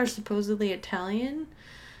styles are supposedly Italian.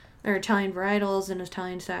 Or Italian varietals and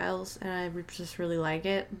Italian styles, and I just really like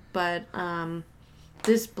it. But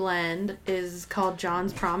this blend is called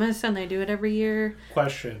John's Promise, and they do it every year.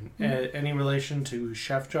 Question. Any relation to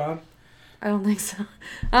Chef John? I don't think so.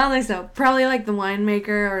 Probably like the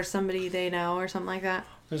winemaker or somebody they know or something like that.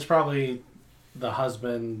 It's probably the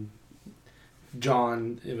husband,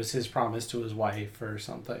 John. It was his promise to his wife or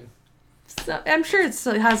something. So, I'm sure it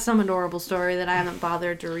has some adorable story that I haven't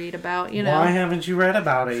bothered to read about, Why haven't you read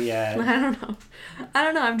about it yet? I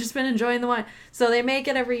don't know. I've just been enjoying the wine. So they make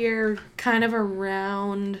it every year kind of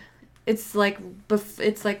around... It's like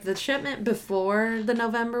the shipment before the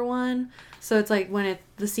November one. So it's like when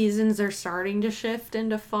the seasons are starting to shift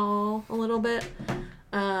into fall a little bit.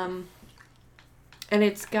 And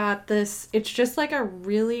it's got this... It's just like a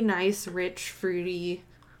really nice, rich, fruity...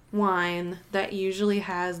 wine that usually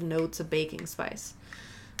has notes of baking spice.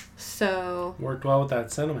 So worked well with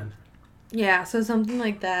that cinnamon. Yeah, so something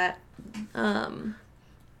like that.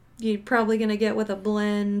 You're probably gonna get with a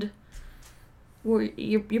blend.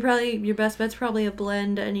 Your best bet's probably a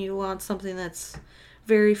blend, and you want something that's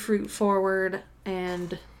very fruit forward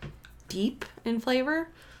and deep in flavor.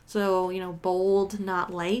 So bold,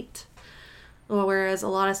 not light. Whereas a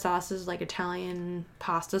lot of sauces, like Italian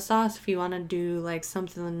pasta sauce, if you want to do like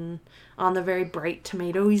something on the very bright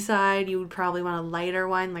tomatoey side, you would probably want a lighter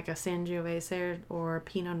wine, like a Sangiovese or a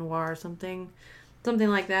Pinot Noir or something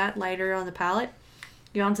like that, lighter on the palate.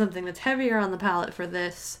 You want something that's heavier on the palate for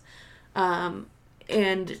this,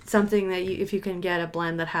 and something that if you can get a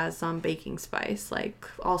blend that has some baking spice, like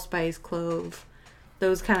allspice, clove,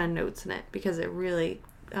 those kind of notes in it, because it really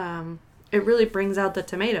brings out the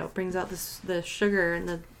tomato, brings out the sugar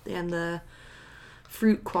and the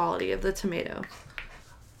fruit quality of the tomato.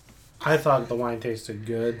 I thought the wine tasted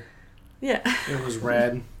good. Yeah. It was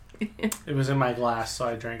red. It was in my glass, so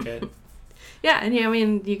I drank it. Yeah, and I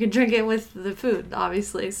mean, you can drink it with the food,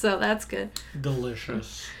 obviously, so that's good.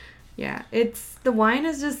 Delicious. Yeah, the wine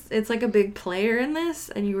is just, it's like a big player in this,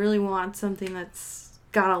 and you really want something that's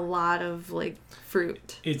got a lot of, like,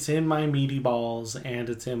 fruit. It's in my meaty balls, and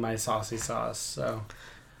it's in my saucy sauce, so...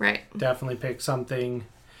 Right. Definitely pick something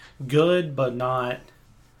good, but not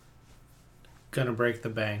gonna break the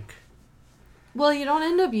bank. Well, you don't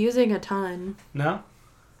end up using a ton. No?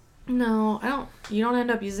 No, I don't. You don't end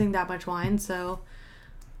up using that much wine, so...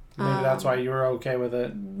 Maybe that's why you were okay with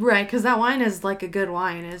it. Right, because that wine is like a good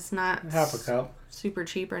wine. It's not... Half a cup. Super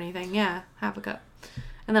cheap or anything. Yeah, half a cup.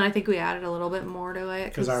 And then I think we added a little bit more to it.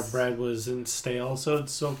 Because our bread wasn't stale, so it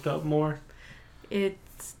soaked up more? It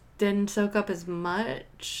didn't soak up as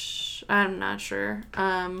much. I'm not sure.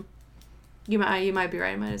 You might be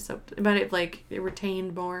right. It might have soaked... It might have, like, it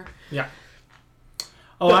retained more. Yeah.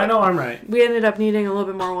 Oh, but I know I'm right. We ended up needing a little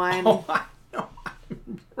bit more wine. Oh, I know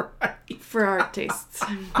I'm right. For our tastes.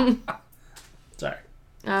 Sorry.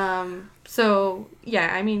 So,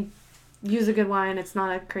 yeah, I mean, use a good wine. It's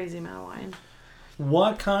not a crazy amount of wine.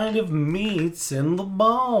 What kind of meat's in the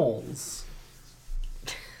balls?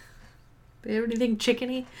 Anything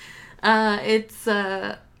chickeny? It's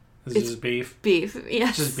just beef? Beef,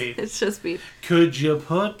 yes. Just beef. It's just beef. Could you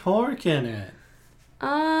put pork in it?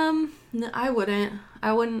 No, I wouldn't.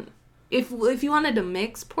 If you wanted to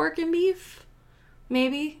mix pork and beef,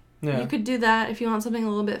 maybe. Yeah. You could do that if you want something a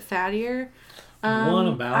little bit fattier. What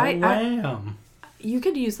about lamb? You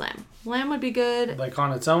could use lamb. Lamb would be good. Like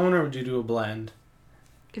on its own, or would you do a blend?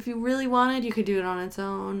 If you really wanted, you could do it on its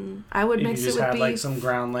own. I would mix it with beef. You just had like some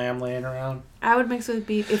ground lamb laying around? I would mix it with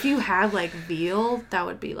beef. If you had like veal, that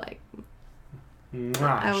would be like...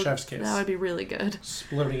 chef's kiss. That would be really good.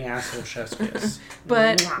 Splitting asshole chef's kiss.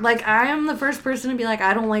 But like, I am the first person to be like,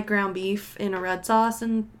 I don't like ground beef in a red sauce,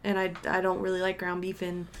 and I don't really like ground beef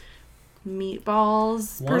in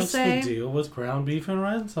meatballs per se. What's the deal with ground beef and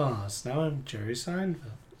red sauce? Now I'm Jerry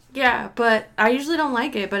Seinfeld. Yeah, but I usually don't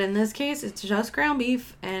like it. But in this case, it's just ground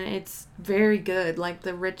beef, and it's very good. Like,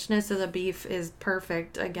 the richness of the beef is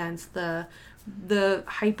perfect against the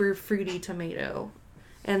hyper fruity tomato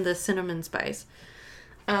and the cinnamon spice.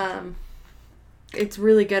 It's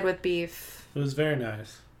really good with beef. It was very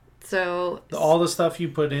nice. So all the stuff you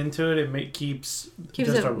put into it, keeps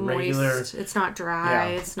just it a regular. Moist. It's not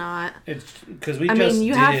dry. Yeah. It's not. It's because we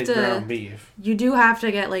did ground beef. You do have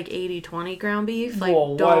to get like 80-20 ground beef. Like,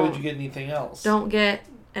 well, why would you get anything else? Don't get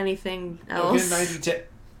anything else. Don't get 90-10.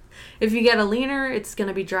 If you get a leaner, it's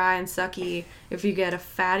gonna be dry and sucky. If you get a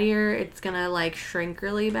fattier, it's gonna like shrink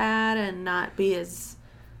really bad and not be as.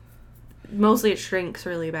 Mostly it shrinks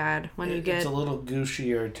really bad when you get... It's a little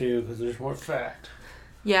gooshier, too, because there's more fat.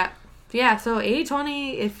 Yeah. Yeah, so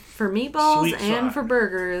 80-20 for meatballs and for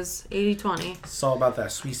burgers, 80-20. It's all about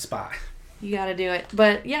that sweet spot. You gotta do it.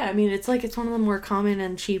 But, yeah, I mean, it's like it's one of the more common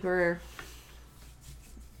and cheaper,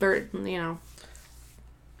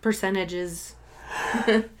 percentages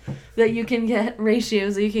that you can get,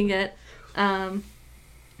 ratios that you can get. The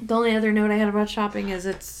only other note I had about shopping is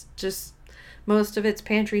it's just... Most of it's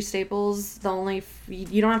pantry staples.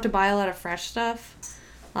 You don't have to buy a lot of fresh stuff.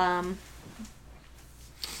 The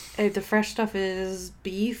fresh stuff is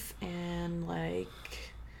beef and like...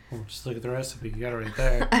 Well, just look at the recipe. You got it right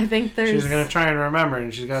there. I think there's... She's going to try and remember,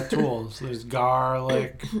 and she's got tools. There's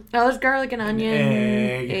garlic. There's garlic and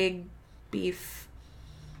onion. Egg. Beef.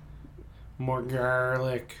 More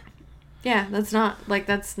garlic. Yeah, that's not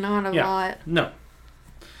a lot. No.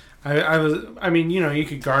 I mean, you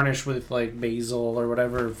could garnish with, like, basil or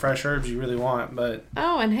whatever fresh herbs you really want, but...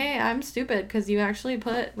 Oh, and hey, I'm stupid, because you actually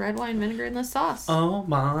put red wine vinegar in the sauce. Oh,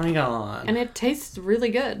 my God. And it tastes really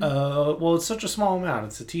good. Well, it's such a small amount.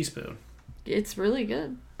 It's a teaspoon. It's really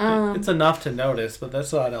good. It's enough to notice, but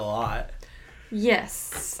that's not a lot.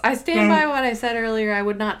 Yes. I stand by what I said earlier. I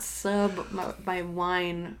would not sub my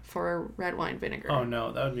wine for red wine vinegar. Oh,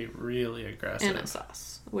 no. That would be really aggressive. In a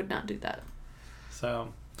sauce. Would not do that.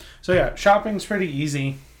 So yeah, shopping's pretty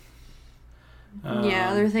easy. Yeah,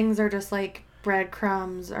 other things are just like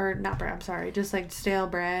breadcrumbs, or not bread, I'm sorry, just like stale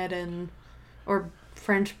bread or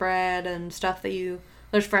French bread and stuff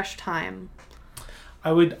there's fresh thyme.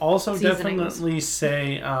 I would also definitely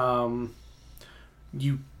say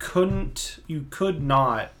you could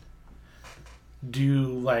not do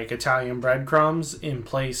like Italian breadcrumbs in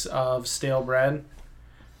place of stale bread,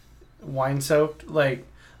 wine soaked. Like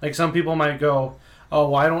some people might go, oh,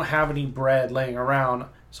 well, I don't have any bread laying around,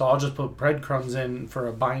 so I'll just put breadcrumbs in for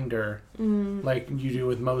a binder, like you do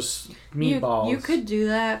with most meatballs. You could do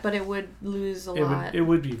that, but it would lose a lot. It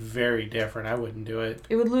would be very different. I wouldn't do it.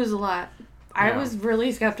 It would lose a lot. I was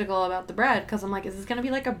really skeptical about the bread because I'm like, is this going to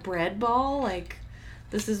be like a bread ball? Like,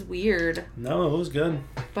 this is weird. No, it was good.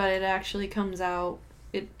 But it actually comes out,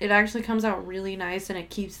 it actually comes out really nice, and it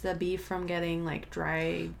keeps the beef from getting like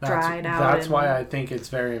dried out. That's why I think it's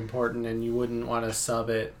very important, and you wouldn't want to sub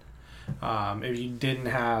it if you didn't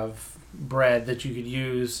have bread that you could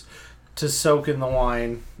use to soak in the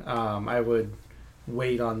wine. I would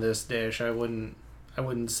wait on this dish. I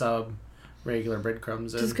wouldn't sub regular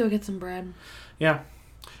breadcrumbs in. Just go get some bread. Yeah.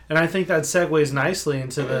 And I think that segues nicely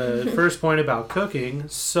into the first point about cooking.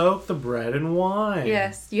 Soak the bread in wine.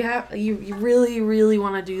 Yes, you really, really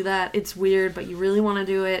want to do that. It's weird, but you really want to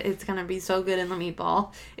do it. It's going to be so good in the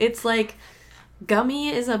meatball. It's like, gummy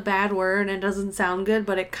is a bad word and doesn't sound good,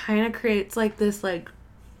 but it kind of creates like this like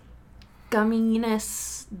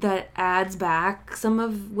gumminess that adds back some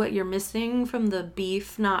of what you're missing from the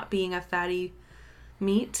beef not being a fatty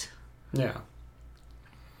meat. Yeah.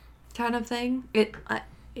 Kind of thing. It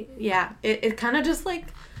kind of just like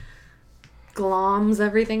gloms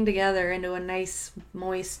everything together into a nice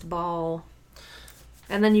moist ball.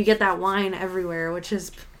 And then you get that wine everywhere, which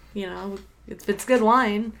is, if it's good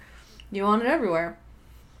wine, you want it everywhere.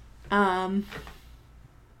 Yeah.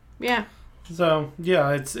 So,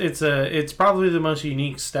 yeah, it's probably the most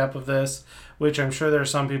unique step of this, which I'm sure there are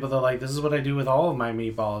some people that are like, this is what I do with all of my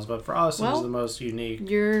meatballs, but for us, it was the most unique.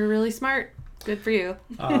 You're really smart. Good for you.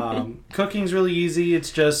 Cooking's really easy.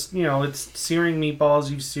 It's just, it's searing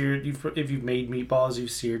meatballs. If you've made meatballs,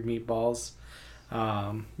 you've seared meatballs.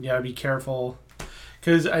 Be careful,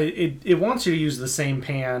 because it wants you to use the same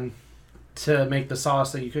pan to make the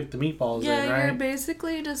sauce that you cook the meatballs in, right? Yeah, you're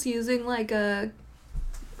basically just using like you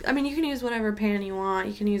can use whatever pan you want.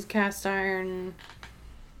 You can use cast iron.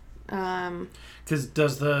 Because do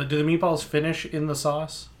the meatballs finish in the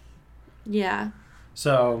sauce? Yeah.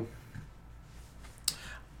 So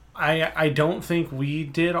I don't think we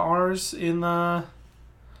did ours in the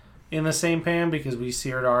same pan, because we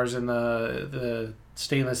seared ours in the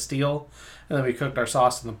stainless steel, and then we cooked our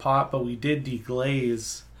sauce in the pot. But we did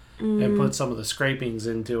deglaze and put some of the scrapings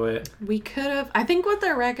into it. We could have. I think what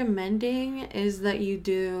they're recommending is that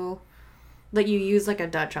you use like a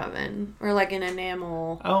Dutch oven or like an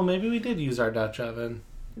enamel. Oh, maybe we did use our Dutch oven.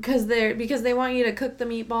 Because they want you to cook the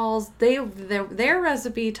meatballs. Their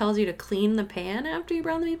recipe tells you to clean the pan after you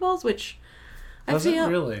brown the meatballs, which I feel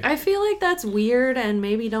like that's weird, and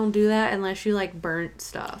maybe don't do that unless you like burnt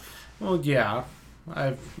stuff. Well, yeah,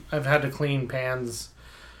 I've had to clean pans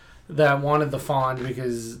that wanted the fond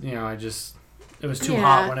because it was too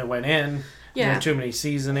hot when it went in. Yeah, too many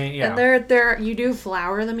seasoning. Yeah, and you do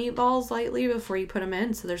flour the meatballs lightly before you put them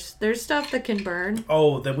in, so there's stuff that can burn.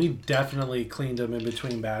 Oh, then we definitely cleaned them in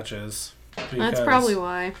between batches. That's probably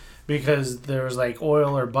why. Because there was like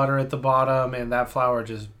oil or butter at the bottom, and that flour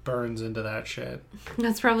just burns into that shit.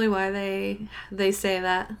 That's probably why they say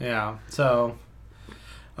that. Yeah. So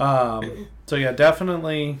yeah,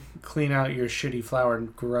 definitely clean out your shitty flour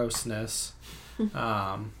grossness.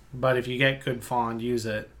 But if you get good fond, use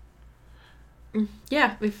it.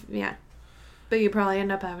 Yeah, but you probably end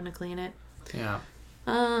up having to clean it. Yeah.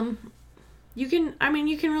 You can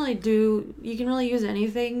really use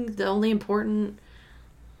anything. The only important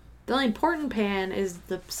pan is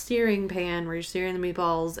the searing pan where you're searing the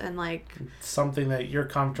meatballs, and like something that you're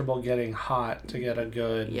comfortable getting hot to get a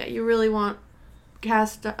good. Yeah, you really want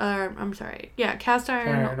cast iron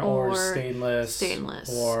or stainless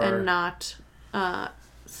or and not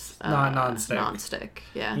non-stick. Non-stick,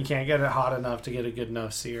 yeah. You can't get it hot enough to get a good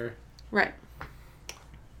enough sear. Right.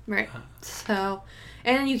 So,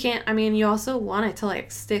 and you can't. You also want it to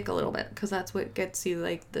like stick a little bit, because that's what gets you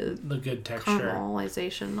like the good texture,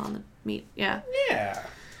 caramelization on the meat. Yeah. Yeah.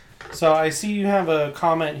 So I see you have a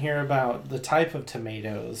comment here about the type of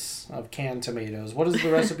tomatoes, of canned tomatoes. What is the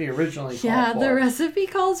recipe originally called for? Yeah, the recipe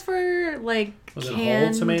calls for like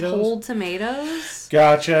canned whole tomatoes.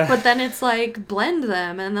 Gotcha. But then it's like blend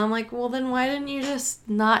them, and I'm like, well, then why didn't you just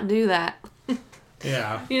not do that?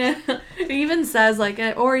 Yeah. It even says like,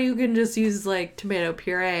 or you can just use like tomato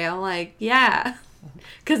puree. I'm like, yeah,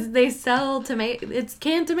 because they sell it's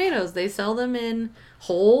canned tomatoes. They sell them in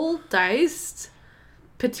whole, diced,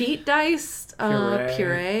 petite diced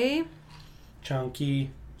puree,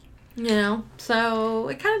 chunky. So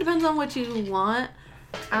it kind of depends on what you want.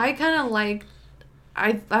 I kind of like.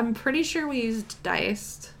 I'm pretty sure we used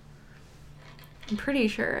diced. I'm pretty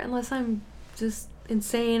sure, unless I'm just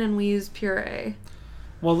insane and we used puree.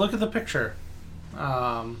 Well, look at the picture.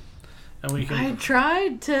 And we can. I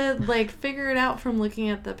tried to like figure it out from looking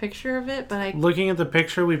at the picture of it, but looking at the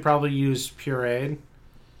picture, we probably used pureed.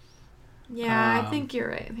 Yeah, I think you're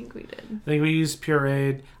right. I think we did. I think we used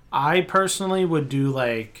pureed. I personally would do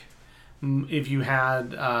like if you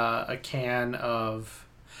had a can of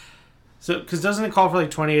because doesn't it call for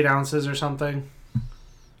like 28 ounces or something?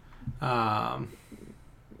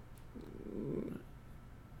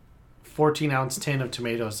 14-ounce tin of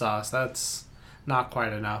tomato sauce. That's not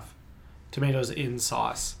quite enough. Tomatoes in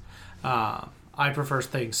sauce. I prefer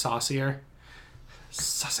things saucier.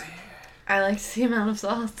 Saucy. I like the amount of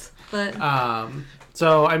sauce, but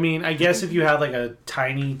so I mean, I guess if you had like a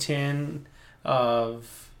tiny tin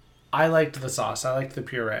of, I liked the sauce. I liked the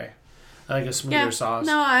puree. I like a smoother sauce.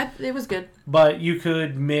 No, it was good. But you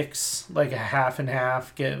could mix like a half and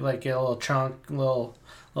half. Get a little chunk, little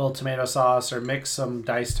tomato sauce, or mix some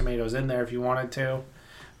diced tomatoes in there if you wanted to.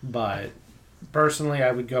 But personally,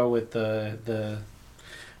 I would go with the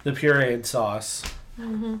pureed sauce.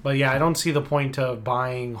 Mm-hmm. But yeah, I don't see the point of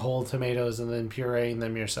buying whole tomatoes and then pureeing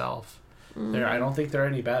them yourself. Mm-hmm. I don't think they're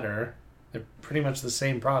any better. They're pretty much the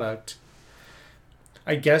same product.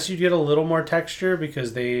 I guess you get a little more texture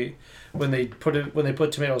because when they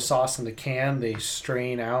put tomato sauce in the can, they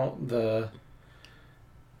strain it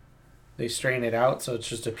out, so it's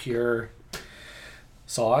just a pure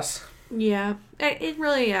sauce. Yeah, it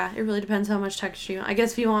really depends how much texture you want. I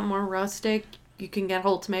guess if you want more rustic, you can get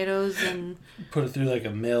whole tomatoes and put it through like a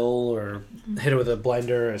mill or hit it with a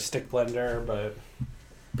blender, a stick blender.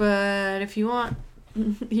 But if you want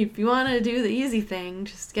to do the easy thing,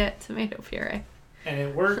 just get tomato puree. And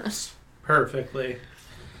it works perfectly.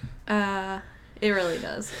 It really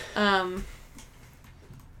does.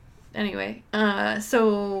 Anyway,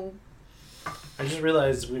 so I just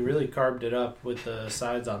realized we really carved it up with the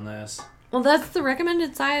sides on this. Well, that's the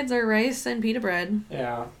recommended sides are rice and pita bread.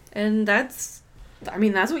 Yeah. And that's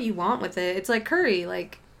what you want with it. It's like curry.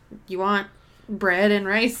 Like, you want bread and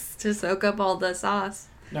rice to soak up all the sauce.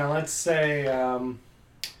 Now, let's say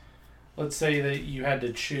that you had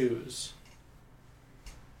to choose.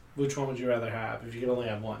 Which one would you rather have if you could only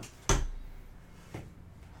have one?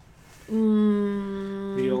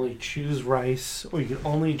 You could only choose rice, or you could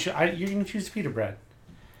only you're going to choose pita bread.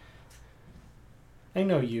 I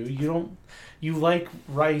know you. You like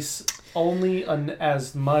rice only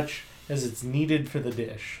as much as it's needed for the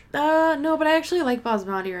dish. No, but I actually like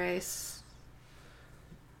basmati rice.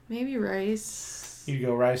 Maybe rice. You'd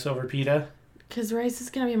go rice over pita? Because rice is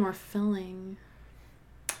going to be more filling.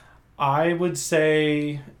 I would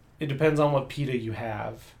say it depends on what pita you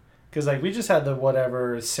have. Because, like, we just had the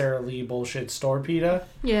whatever Sara Lee bullshit store pita.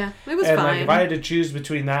 Yeah, it was fine. And, like, if I had to choose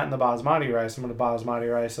between that and the basmati rice, I'm going to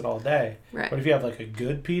basmati rice it all day. Right. But if you have, like, a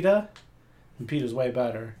good pita, then pita's way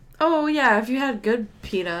better. Oh, yeah, if you had good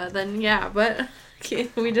pita, then yeah, but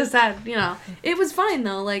we just had, it was fine,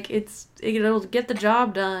 though. Like, it'll get the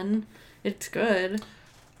job done. It's good.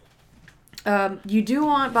 You do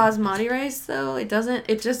want basmati rice, though. It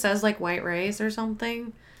just says, like, white rice or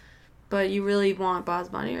something. But you really want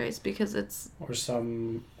basmati rice because it's... I was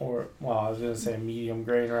going to say medium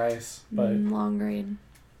grain rice, but... long grain.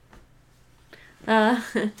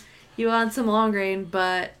 You want some long grain,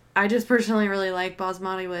 but I just personally really like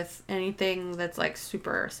basmati with anything that's, like,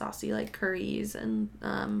 super saucy, like curries and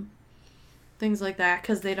things like that,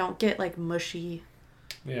 because they don't get, like, mushy.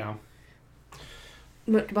 Yeah.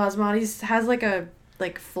 But basmati has, like, a,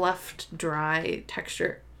 like, fluffed, dry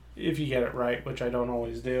texture. If you get it right, which I don't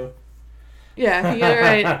always do. Yeah, if you get it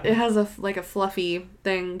right, it has a fluffy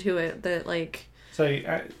thing to it that, like... So,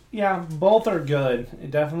 yeah, both are good.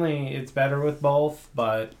 It's better with both,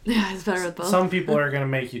 but... Yeah, it's better with both. Some people are going to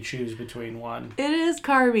make you choose between one. It is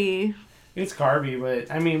carby. It's carby,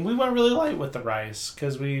 but, I mean, we went really light with the rice,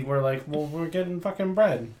 because we were like, well, we're getting fucking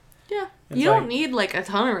bread. Yeah. You don't need, like, a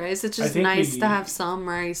ton of rice. It's just nice to have some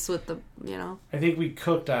rice with the, I think we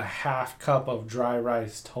cooked a half cup of dry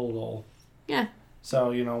rice total. Yeah.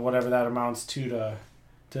 So, whatever that amounts to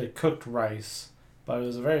cooked rice. But it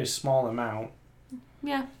was a very small amount.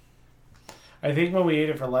 Yeah. I think when we ate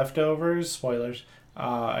it for leftovers, spoilers,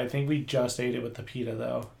 I think we just ate it with the pita,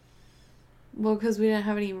 though. Well, because we didn't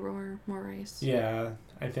have any more rice. Yeah,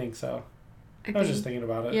 I think so. I was just thinking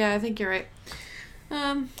about it. Yeah, I think you're right.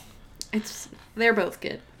 They're both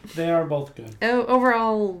good. They are both good.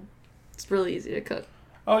 Overall, it's really easy to cook.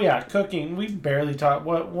 Oh, yeah, cooking. We barely talked.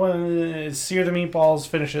 What is sear the meatballs,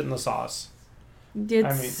 finish it in the sauce. Sear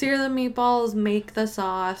the meatballs, make the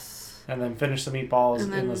sauce. And then finish the meatballs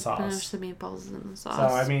in the sauce. Finish the meatballs in the sauce. So,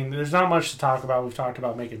 I mean, there's not much to talk about. We've talked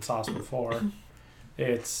about making sauce before.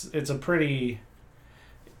 It's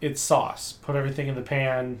sauce. Put everything in the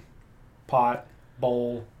pan, pot,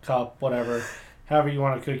 bowl, cup, whatever. However you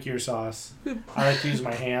want to cook your sauce. I like to use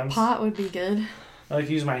my hands. Pot would be good. I like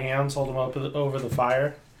to use my hands, hold them up over the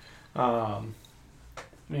fire.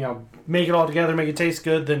 make it all together, make it taste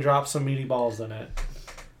good, then drop some meaty balls in it.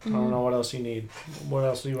 I don't know what else you need. What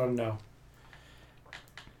else do you want to know?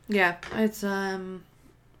 Yeah, it's the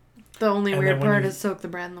only weird part is soak the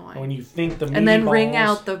bread in the wine. When you think the meaty and then balls, wring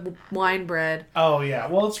out the wine bread. Oh yeah,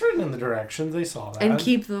 well it's written in the directions. They saw that. And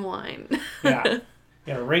keep the wine. Yeah,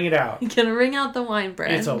 wring it out. You gotta wring out the wine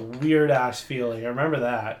bread. It's a weird ass feeling. I remember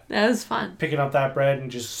that. That was fun. Picking up that bread and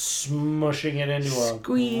just smushing it into a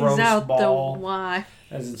squeeze gross out ball the wine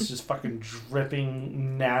as it's just fucking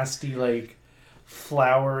dripping, nasty like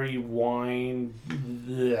floury wine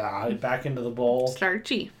back into the bowl.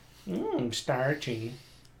 Starchy. Starchy.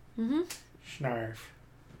 Mm-hmm. Snarf.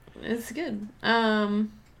 It's good.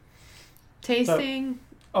 Tasting.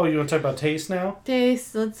 Oh, you want to talk about taste now?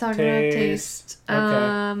 Taste. Let's talk about taste.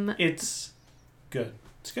 Okay. It's good.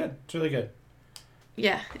 It's good. It's really good.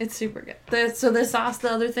 Yeah, it's super good. So the sauce,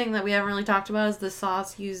 the other thing that we haven't really talked about is the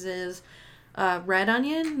sauce uses red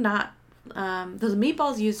onion, not... the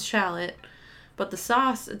meatballs use shallot, but the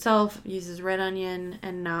sauce itself uses red onion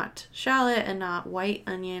and not shallot and not white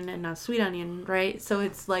onion and not sweet onion, right? So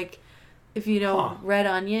it's like, if you know red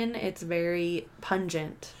onion, it's very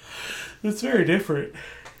pungent. It's very different.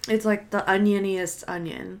 It's like the onioniest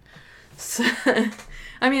onion. So,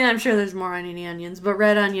 I mean, I'm sure there's more oniony onions, but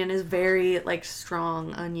red onion is very, like,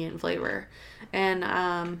 strong onion flavor. And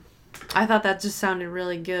I thought that just sounded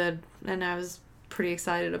really good, and I was pretty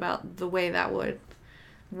excited about the way that would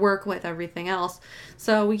work with everything else.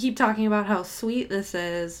 So we keep talking about how sweet this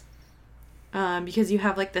is because you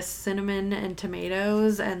have, like, the cinnamon and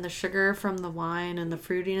tomatoes and the sugar from the wine and the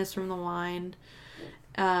fruitiness from the wine.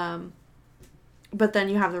 But then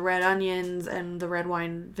you have the red onions and the red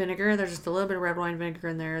wine vinegar. There's just a little bit of red wine vinegar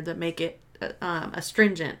in there that make it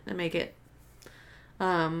astringent and make it...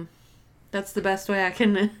 that's the best way I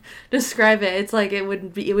can describe it. It's like it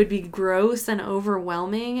would be gross and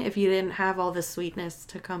overwhelming if you didn't have all the sweetness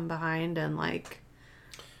to come behind and, like,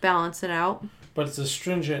 balance it out. But it's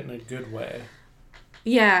astringent in a good way.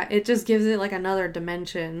 Yeah, it just gives it, like, another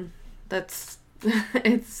dimension that's...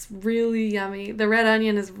 it's really yummy. The red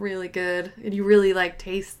onion is really good. And you really, like,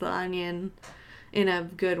 taste the onion in a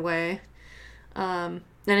good way. And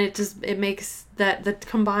it makes the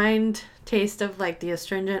combined taste of, like, the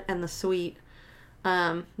astringent and the sweet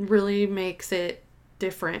really makes it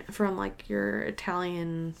different from, like, your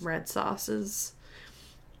Italian red sauces.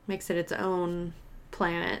 Makes it its own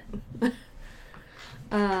planet.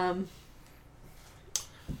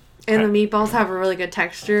 And the meatballs have a really good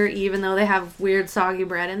texture, even though they have weird soggy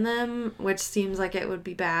bread in them, which seems like it would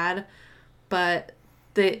be bad. But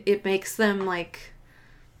it makes them, like,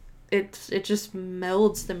 it just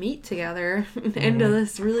melds the meat together into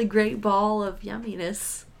this really great ball of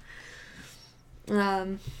yumminess.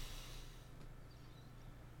 So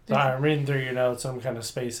I'm reading through your notes. I'm kind of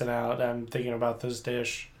spacing out. I'm thinking about this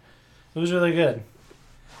dish. It was really good.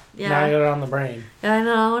 Yeah. Now I got it on the brain. Yeah, I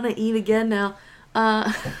know. I want to eat again now.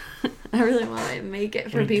 I really want to make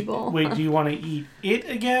it for people. Wait, do you want to eat it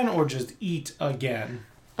again or just eat again?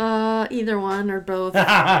 Either one or both. But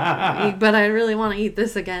I really want to eat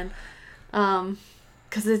this again.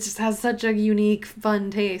 Because it just has such a unique,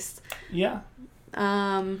 fun taste. Yeah.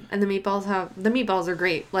 And the meatballs are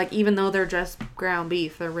great. Like, even though they're just ground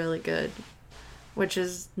beef, they're really good. Which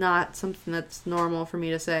is not something that's normal for me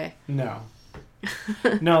to say. No.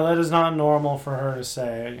 No, that is not normal for her to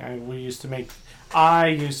say. I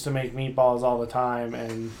used to make meatballs all the time,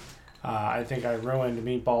 and I think I ruined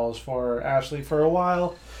meatballs for Ashley for a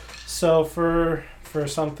while. So for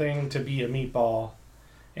something to be a meatball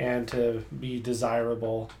and to be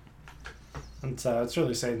desirable, it's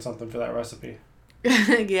really saying something for that recipe.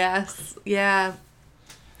 Yes, yeah.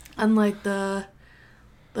 Unlike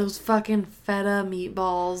those fucking feta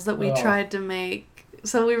meatballs that we tried to make.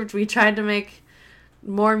 So we tried to make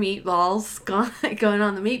more meatballs, going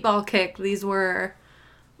on the meatball kick. These were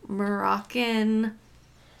Moroccan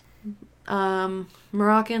lemon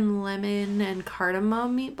and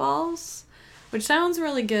cardamom meatballs, which sounds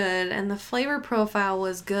really good, and the flavor profile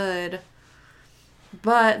was good.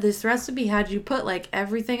 But this recipe had you put, like,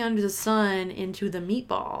 everything under the sun into the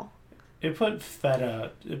meatball. It put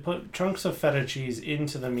chunks of feta cheese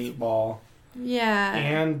into the meatball. Yeah.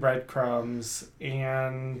 And breadcrumbs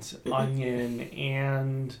and onion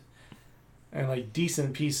and like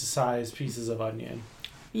decent pieces of onion.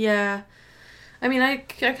 Yeah. I mean, I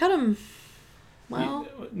cut them well.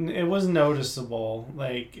 It was noticeable,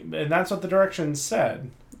 like, and that's what the directions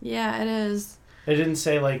said. Yeah, it is. It didn't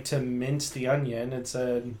say, like, to mince the onion. It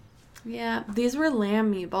said... Yeah, these were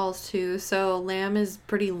lamb meatballs, too. So lamb is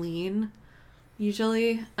pretty lean,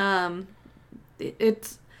 usually.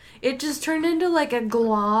 It's It just turned into like a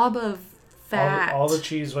glob of fat. All the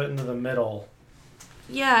cheese went into the middle.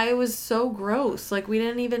 Yeah, it was so gross. Like, we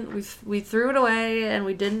didn't even... We threw it away, and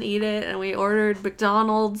we didn't eat it, and we ordered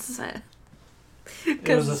McDonald's. It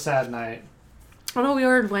was a sad night. Oh, no, we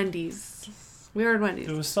ordered Wendy's. It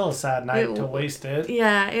was still a sad night to waste it.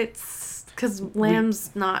 Yeah, it's... Because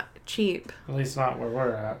lamb's not cheap. At least not where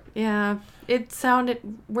we're at. Yeah. It sounded...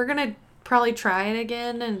 We're gonna probably try it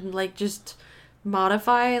again and, like, just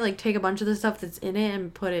modify, like, take a bunch of the stuff that's in it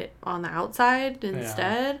and put it on the outside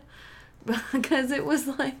instead. Yeah. Because it was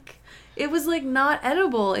like not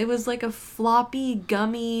edible. It was like a floppy,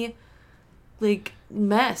 gummy, like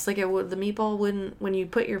mess. Like the meatball wouldn't, when you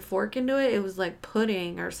put your fork into it, it was like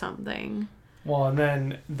pudding or something. Well, and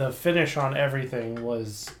then the finish on everything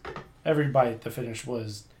was, every bite, the finish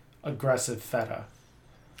was aggressive feta.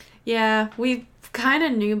 Yeah, we kind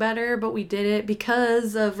of knew better, but we did it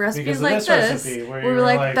because of recipes like this. Recipe where we were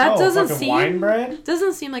like, that doesn't wine bread?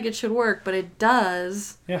 Doesn't seem like it should work, but it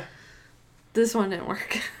does. Yeah. This one didn't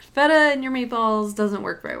work. Feta in your meatballs doesn't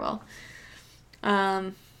work very well.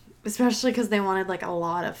 Especially because they wanted like a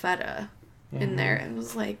lot of feta in there. It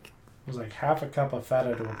was like half a cup of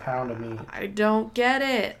feta to a pound of meat. I don't get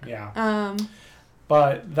it. Yeah.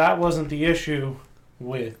 But that wasn't the issue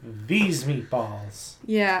with these meatballs.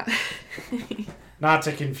 Yeah. Not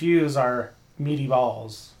to confuse our meaty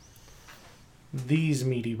balls. These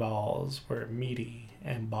meaty balls were meaty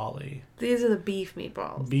and bally. These are the beef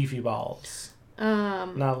meatballs. Beefy balls.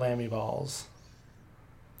 Not lammy balls.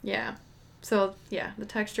 Yeah. So, yeah, the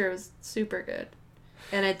texture was super good.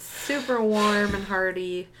 And it's super warm and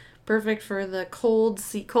hearty. Perfect for the cold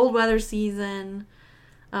weather season.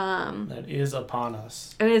 That is upon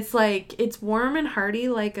us. And it's like, it's warm and hearty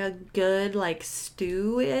like a good, like,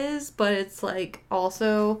 stew is. But it's, like,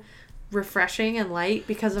 also refreshing and light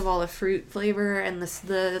because of all the fruit flavor, and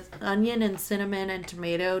the onion and cinnamon and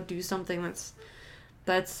tomato do something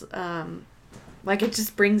that's like, it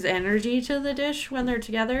just brings energy to the dish when they're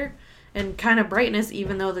together, and kind of brightness,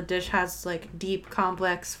 even though the dish has like deep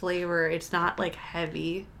complex flavor. It's not like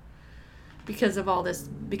heavy because of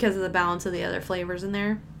the balance of the other flavors in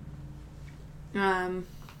there,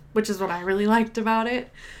 which is what I really liked about it.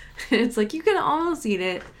 It's like you can almost eat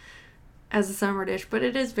it as a summer dish, but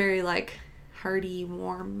it is very like hearty,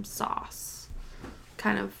 warm sauce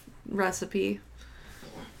kind of recipe.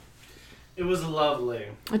 It was lovely.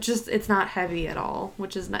 It's not heavy at all,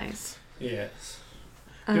 which is nice. Yes.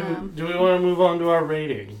 Do we want to move on to our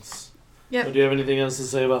ratings? Yep. Or do you have anything else to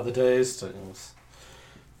say about the tastings?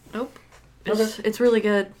 Nope. It's really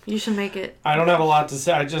good. You should make it. I don't have a lot to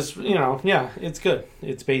say. I just, yeah, it's good.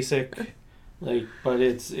 It's basic, but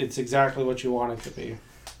it's exactly what you want it to be.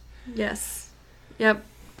 Yes. Yep.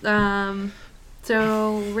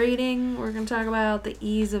 So rating, we're going to talk about the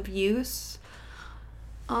ease of use.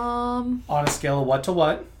 On a scale of what to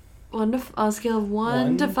what? On a scale of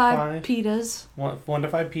 1 to 5 pitas. 1 to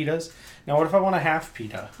 5 pitas. Now, what if I want a half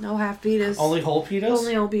pita? No half pitas. Only whole pitas?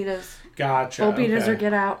 Only whole pitas. Gotcha. Whole pitas or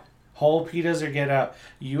get out. Whole pitas or get out.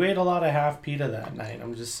 You ate a lot of half pita that night.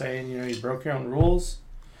 I'm just saying, you broke your own rules.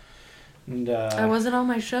 And I wasn't on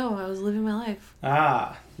my show. I was living my life.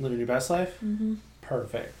 Living your best life? Mm-hmm.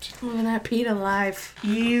 Perfect. Living that pita life.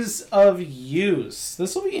 Ease of use.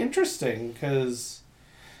 This will be interesting because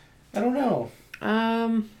I don't know.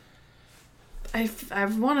 I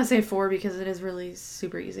want to say 4 because it is really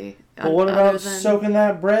super easy. But what about soaking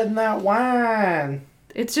that bread in that wine?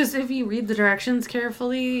 It's just if you read the directions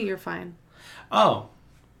carefully, you're fine. Oh.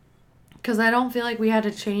 Because I don't feel like we had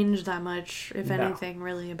to change that much, if anything,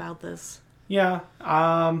 really, about this. Yeah.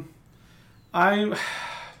 I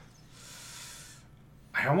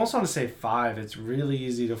almost want to say 5. It's really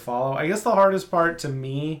easy to follow. I guess the hardest part to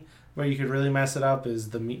me, where you could really mess it up, is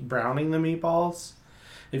browning the meatballs.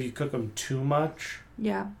 If you cook them too much.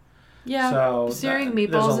 Yeah. Yeah. So searing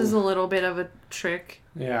meatballs is a little bit of a trick.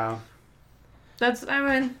 Yeah.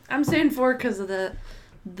 I'm saying 4 because of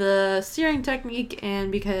the searing technique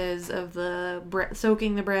and because of the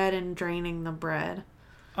soaking the bread and draining the bread.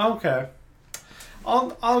 Okay.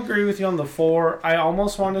 I'll agree with you on the 4. I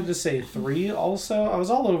almost wanted to say 3 also. I was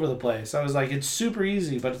all over the place. I was like, it's super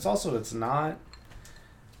easy, but it's not.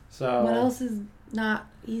 So what else is not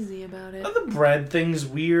easy about it? The bread thing's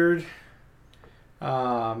weird.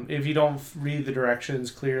 If you don't read the directions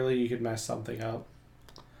clearly, you could mess something up.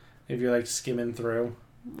 If you're like skimming through.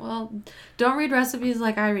 Well, don't read recipes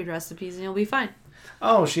like I read recipes and you'll be fine.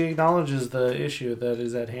 Oh, she acknowledges the issue that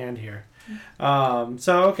is at hand here.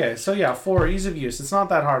 So 4, ease of use. It's not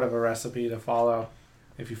that hard of a recipe to follow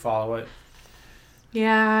if you follow it.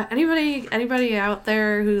 Yeah, anybody out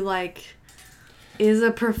there who is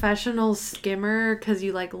a professional skimmer because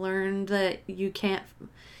you like learned that you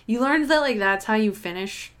learned that like that's how you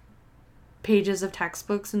finish pages of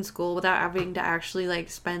textbooks in school without having to actually like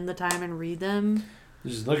spend the time and read them.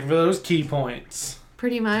 Just looking for those key points.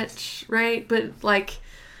 Pretty much, right? But like,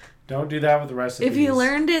 don't do that with the recipes. if you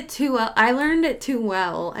learned it too well, I learned it too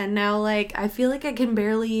well, and now like I feel like I can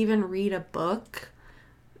barely even read a book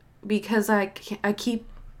because I keep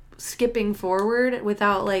skipping forward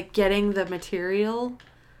without like getting the material.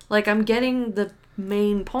 Like I'm getting the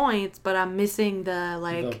main points, but I'm missing the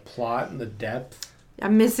like the plot and the depth.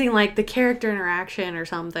 I'm missing like the character interaction or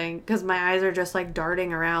something because my eyes are just like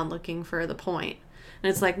darting around looking for the point. And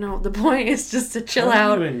it's like, no, the point is just to chill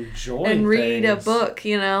out and read a book,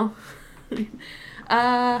 you know?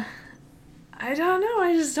 I don't know.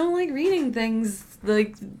 I just don't like reading things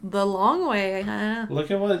like the long way. Look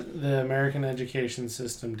at what the American education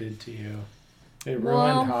system did to you. It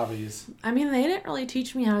ruined hobbies. I mean, they didn't really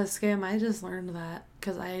teach me how to skim. I just learned that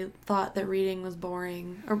because I thought that reading was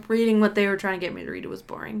boring. Or reading what they were trying to get me to read was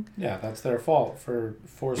boring. Yeah, that's their fault for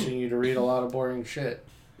forcing you to read a lot of boring shit.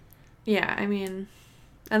 Yeah, I mean...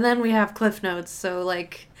 And then we have Cliff Notes, so,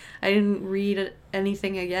 like, I didn't read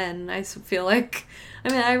anything again. I feel like... I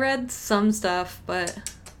mean, I read some stuff,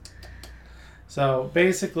 but... So,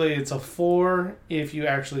 basically, it's a 4 if you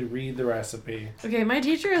actually read the recipe. Okay, my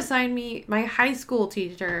teacher assigned me... My high school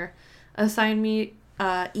teacher assigned me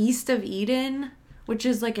East of Eden, which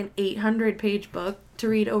is, like, an 800-page book to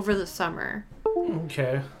read over the summer.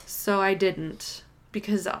 Okay. So I didn't,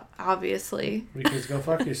 because obviously... Because go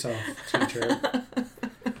fuck yourself, teacher.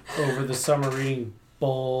 Over the summer reading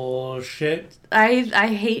bullshit. I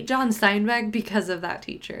hate John Steinbeck because of that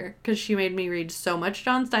teacher. Because she made me read so much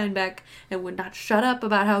John Steinbeck and would not shut up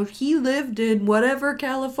about how he lived in whatever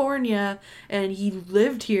California and he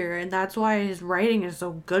lived here and that's why his writing is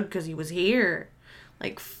so good because he was here.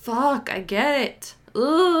 Like, fuck, I get it.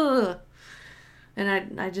 Ugh.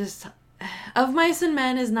 And I just... Of Mice and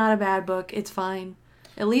Men is not a bad book. It's fine.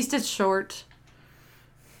 At least it's short.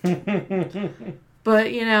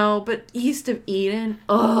 But, you know, but East of Eden,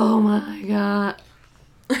 oh my god.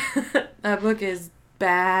 That book is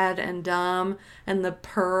bad and dumb, and the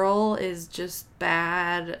Pearl is just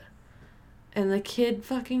bad. And the kid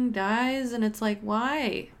fucking dies, and it's like,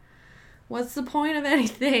 why? What's the point of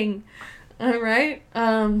anything? Right?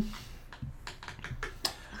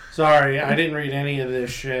 Sorry, I didn't read any of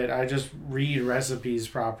this shit. I just read recipes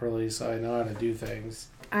properly, so I know how to do things.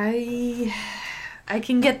 I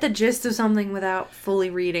can get the gist of something without fully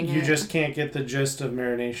reading it. You just can't get the gist of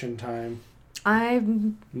marination time.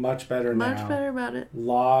 I'm much better now. Much better about it.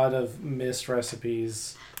 Lot of missed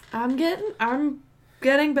recipes. I'm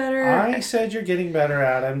getting better. I said you're getting better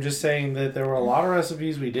at it. I'm just saying that there were a lot of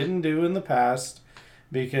recipes we didn't do in the past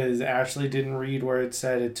because Ashley didn't read where it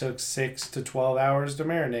said it took 6 to 12 hours to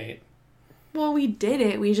marinate. Well, we did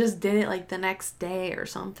it. We just did it like the next day or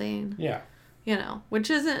something. Yeah. You know, which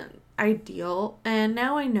isn't ideal, and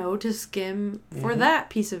now I know to skim for that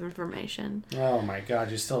piece of information. Oh my god,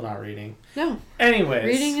 you're still not reading. No. Anyways.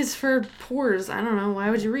 Reading is for pores. I don't know. Why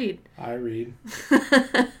would you read? I read.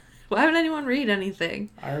 Why would anyone read anything?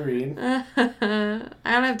 I read. I don't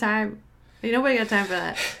have time. Ain't nobody got time for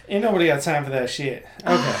that. Ain't nobody got time for that shit. Okay.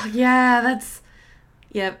 Oh, yeah, that's...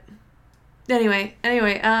 Yep. Anyway,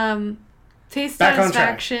 taste Back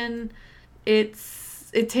satisfaction. It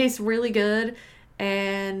tastes really good.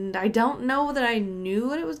 And I don't know that I knew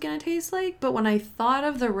what it was going to taste like, but when I thought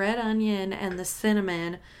of the red onion and the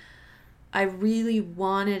cinnamon, I really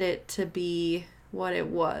wanted it to be what it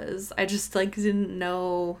was. I just, like, didn't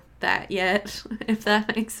know that yet, if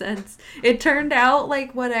that makes sense. It turned out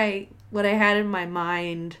like what I had in my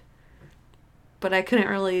mind, but I couldn't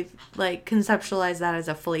really, like, conceptualize that as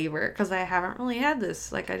a flavor, because I haven't really had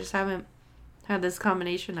this. Like, I just haven't had this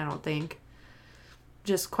combination, I don't think.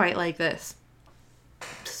 Just quite like this.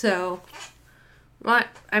 So,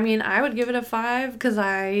 I mean, I would give it a 5 because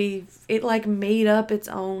it like made up its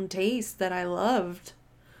own taste that I loved.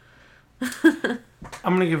 I'm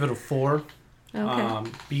gonna give it a 4.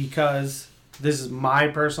 Okay. Because this is my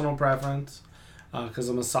personal preference. Because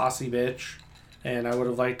I'm a saucy bitch, and I would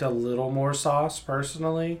have liked a little more sauce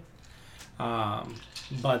personally.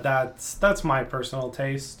 But that's my personal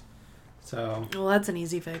taste. So. Well, that's an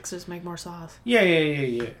easy fix. Just make more sauce.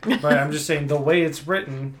 Yeah. But I'm just saying, the way it's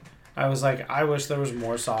written, I was like, I wish there was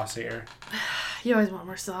more sauce here. You always want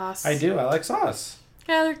more sauce. I do. I like sauce.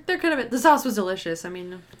 Yeah, there could have been. The sauce was delicious. I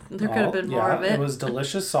mean, there could have been more of it. It was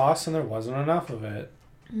delicious sauce, and there wasn't enough of it.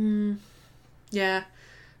 Yeah.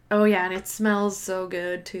 Oh, yeah, and it smells so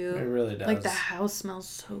good, too. It really does. Like, the house smells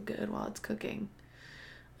so good while it's cooking.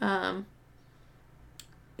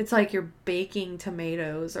 It's like you're baking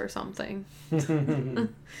tomatoes or something.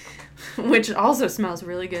 Which also smells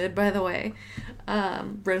really good, by the way.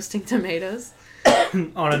 Roasting tomatoes.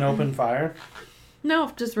 On an open fire?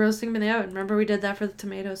 No, just roasting them in the oven. Remember we did that for the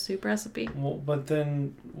tomato soup recipe? Well, but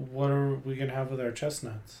then what are we going to have with our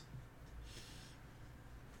chestnuts?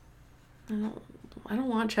 I don't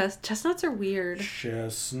want chestnuts are weird.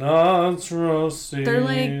 Chestnuts roasting.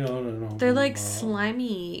 They're like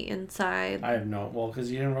slimy inside. I have well,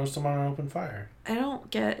 because you didn't roast them on an open fire. I don't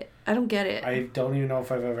get it. I don't even know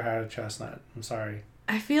if I've ever had a chestnut. I'm sorry.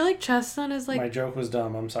 I feel like chestnut is like... My joke was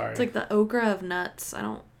dumb. I'm sorry. It's like the okra of nuts.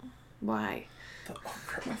 Why? The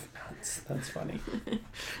okra of nuts. That's funny.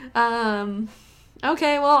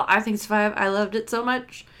 Okay, well, I think it's 5. I loved it so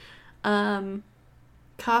much.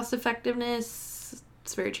 Cost effectiveness,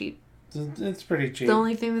 it's very cheap. It's pretty cheap. The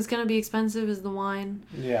only thing that's going to be expensive is the wine.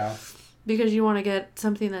 Yeah. Because you want to get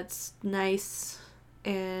something that's nice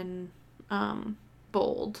and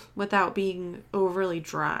bold without being overly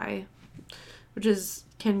dry, which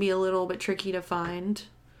can be a little bit tricky to find.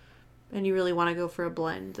 And you really want to go for a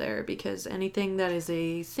blend there, because anything that is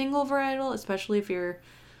a single varietal, especially if you're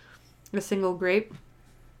a single grape,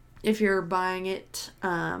 if you're buying it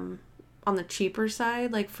on the cheaper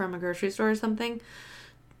side, like from a grocery store or something,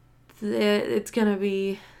 it's gonna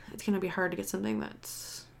be hard to get something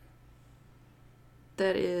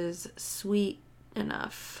that is sweet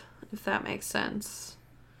enough, if that makes sense.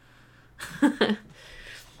 Because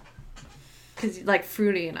like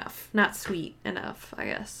fruity enough, not sweet enough, I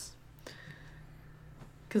guess.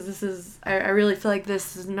 Because I really feel like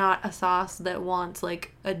this is not a sauce that wants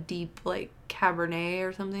like a deep like Cabernet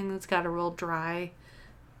or something that's got a real dry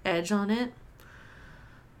edge on it.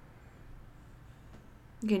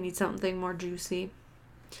 You need something more juicy.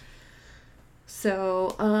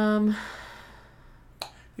 So,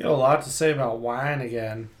 you have a lot to say about wine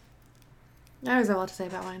again. I always have a lot to say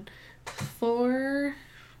about wine. 4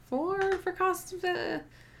 for cost of it.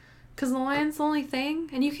 Because the wine's the only thing.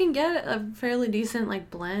 And you can get a fairly decent like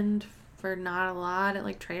blend for not a lot at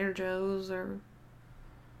like Trader Joe's, or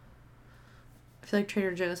I feel like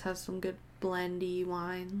Trader Joe's has some good blendy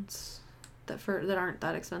wines that aren't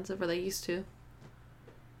that expensive, or they used to.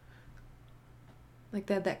 Like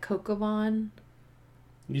they had that Coco Bon.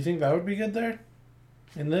 You think that would be good there?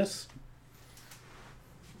 In this?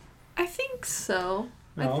 I think so.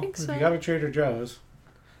 No, I think so. If you got a Trader Joe's,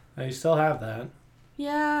 you still have that.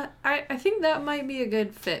 Yeah, I think that might be a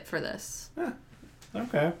good fit for this. Yeah.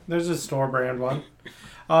 Okay. There's a store brand one.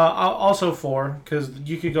 Also 4, because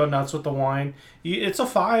you could go nuts with the wine. It's a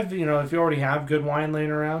 5, if you already have good wine laying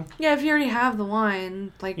around. Yeah, if you already have the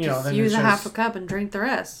wine, just use half a cup and drink the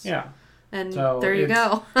rest. Yeah. And so there you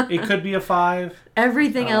go. It could be a 5.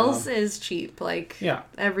 Everything else is cheap. Yeah.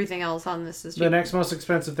 Everything else on this is cheap. The next most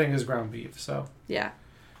expensive thing is ground beef, so. Yeah.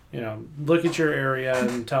 Look at your area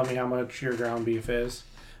and tell me how much your ground beef is.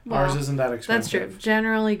 Well, ours isn't that expensive. That's true.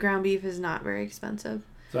 Generally, ground beef is not very expensive.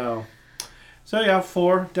 So yeah,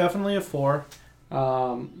 4. Definitely a 4.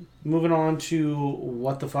 Moving on to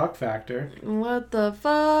what the fuck factor. What the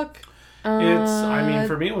fuck?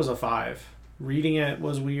 For me, it was a 5. Reading it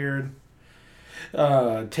was weird.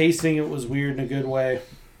 Tasting it was weird in a good way.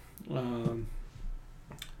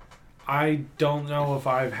 I don't know if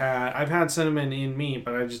I've had cinnamon in meat,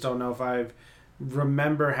 but I just don't know if I've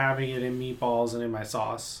remember having it in meatballs and in my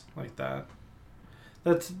sauce like that.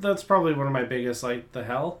 That's probably one of my biggest, like, the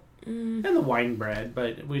hell. And the wine bread,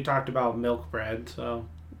 but we talked about milk bread, so.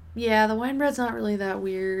 Yeah, the wine bread's not really that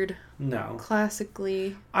weird. No.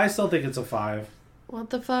 Classically. I still think it's a 5. What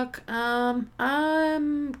the fuck? I'm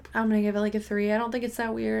gonna give it like a 3. I don't think it's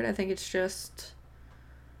that weird. I think it's just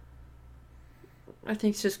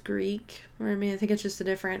Greek. I think it's just a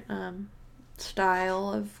different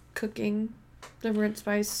style of cooking, different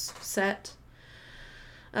spice set.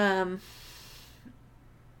 And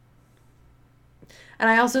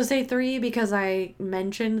I also say 3 because I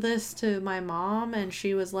mentioned this to my mom, and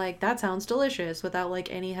she was like, "That sounds delicious," without like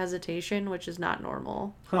any hesitation, which is not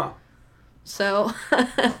normal. Huh. So,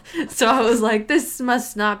 so I was like, this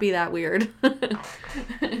must not be that weird.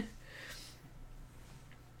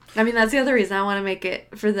 I mean, that's the other reason I want to make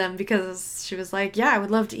it for them, because she was like, yeah, I would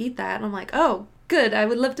love to eat that. And I'm like, oh, good. I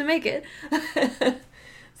would love to make it.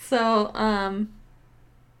 So,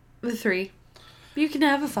 the 3. You can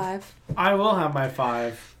have a 5. I will have my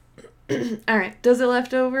 5. All right. Does it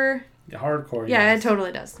left over? Hardcore. Yeah, yes. It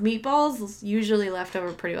totally does. Meatballs usually left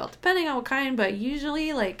over pretty well, depending on what kind, but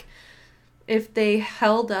usually, like, if they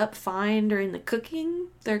held up fine during the cooking,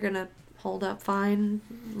 they're going to hold up fine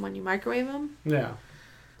when you microwave them. Yeah.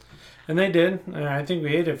 And they did. I think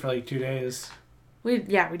we ate it for like 2 days. We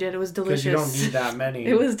did. It was delicious. Because you don't need that many.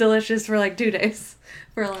 It was delicious for like 2 days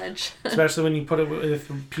for lunch. Especially when you put it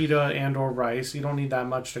with pita and or rice. You don't need that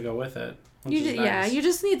much to go with it. Nice. Yeah, you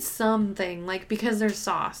just need something. Like, because there's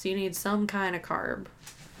sauce, you need some kind of carb.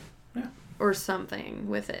 Yeah. Or something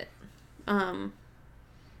with it.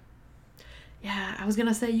 Yeah, I was going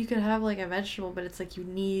to say you could have like a vegetable, but it's like you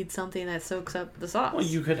need something that soaks up the sauce. Well,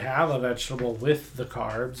 you could have a vegetable with the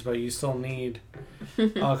carbs, but you still need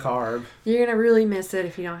a carb. You're going to really miss it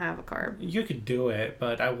if you don't have a carb. You could do it,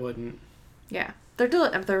 but I wouldn't. Yeah.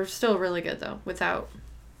 They're still really good though, without.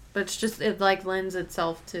 But it's just, it like lends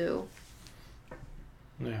itself to.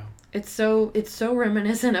 Yeah. It's so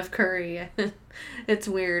reminiscent of curry. It's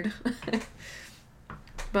weird.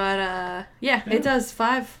 But yeah, it does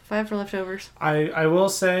 5 for leftovers. I will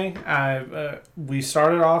say, we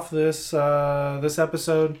started off this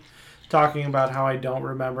episode talking about how I don't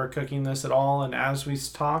remember cooking this at all, and as we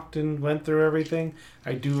talked and went through everything,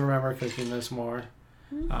 I do remember cooking this more.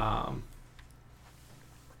 Mm-hmm.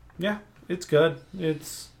 Yeah, it's good. You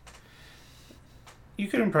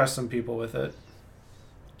could impress some people with it.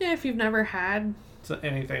 Yeah, if you've never had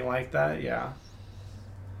anything like that, yeah.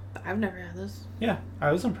 I've never had this. Yeah,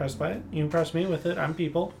 I was impressed by it. You impressed me with it. I'm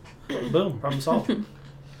people. Boom, problem solved.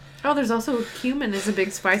 Oh, there's also cumin is a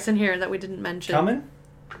big spice in here that we didn't mention. Cumin?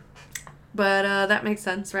 But that makes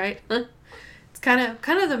sense, right? It's kind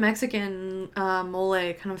of the Mexican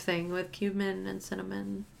mole kind of thing with cumin and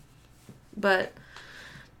cinnamon. But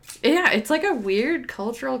yeah, it's like a weird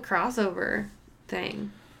cultural crossover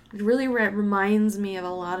thing. It really reminds me of a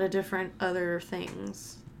lot of different other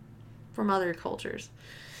things from other cultures.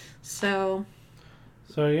 So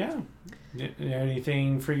yeah.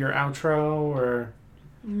 Anything for your outro or?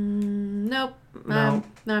 Nope. No.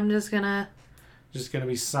 I'm just gonna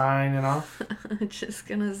be signing off. Just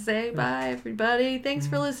gonna say bye, everybody. Thanks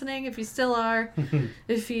for listening. If you still are,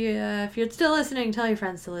 if you're still listening, tell your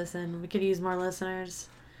friends to listen. We could use more listeners.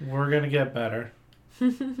 We're gonna get better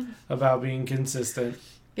about being consistent.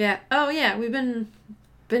 Yeah. Oh yeah, we've been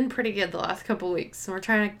pretty good the last couple weeks, so we're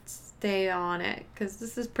trying to stay on it because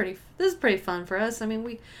this is pretty fun for us. I mean,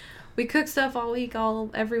 we cook stuff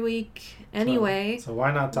every week anyway. So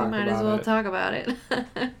why not talk about it? Might as well talk about it.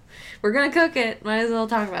 We're gonna cook it. Might as well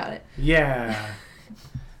talk about it. Yeah.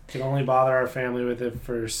 Can only bother our family with it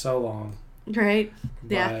for so long. Right.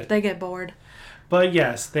 Yeah, they get bored. But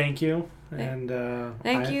yes, thank you. And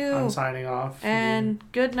thank you. I'm signing off. And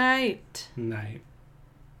good night. Night.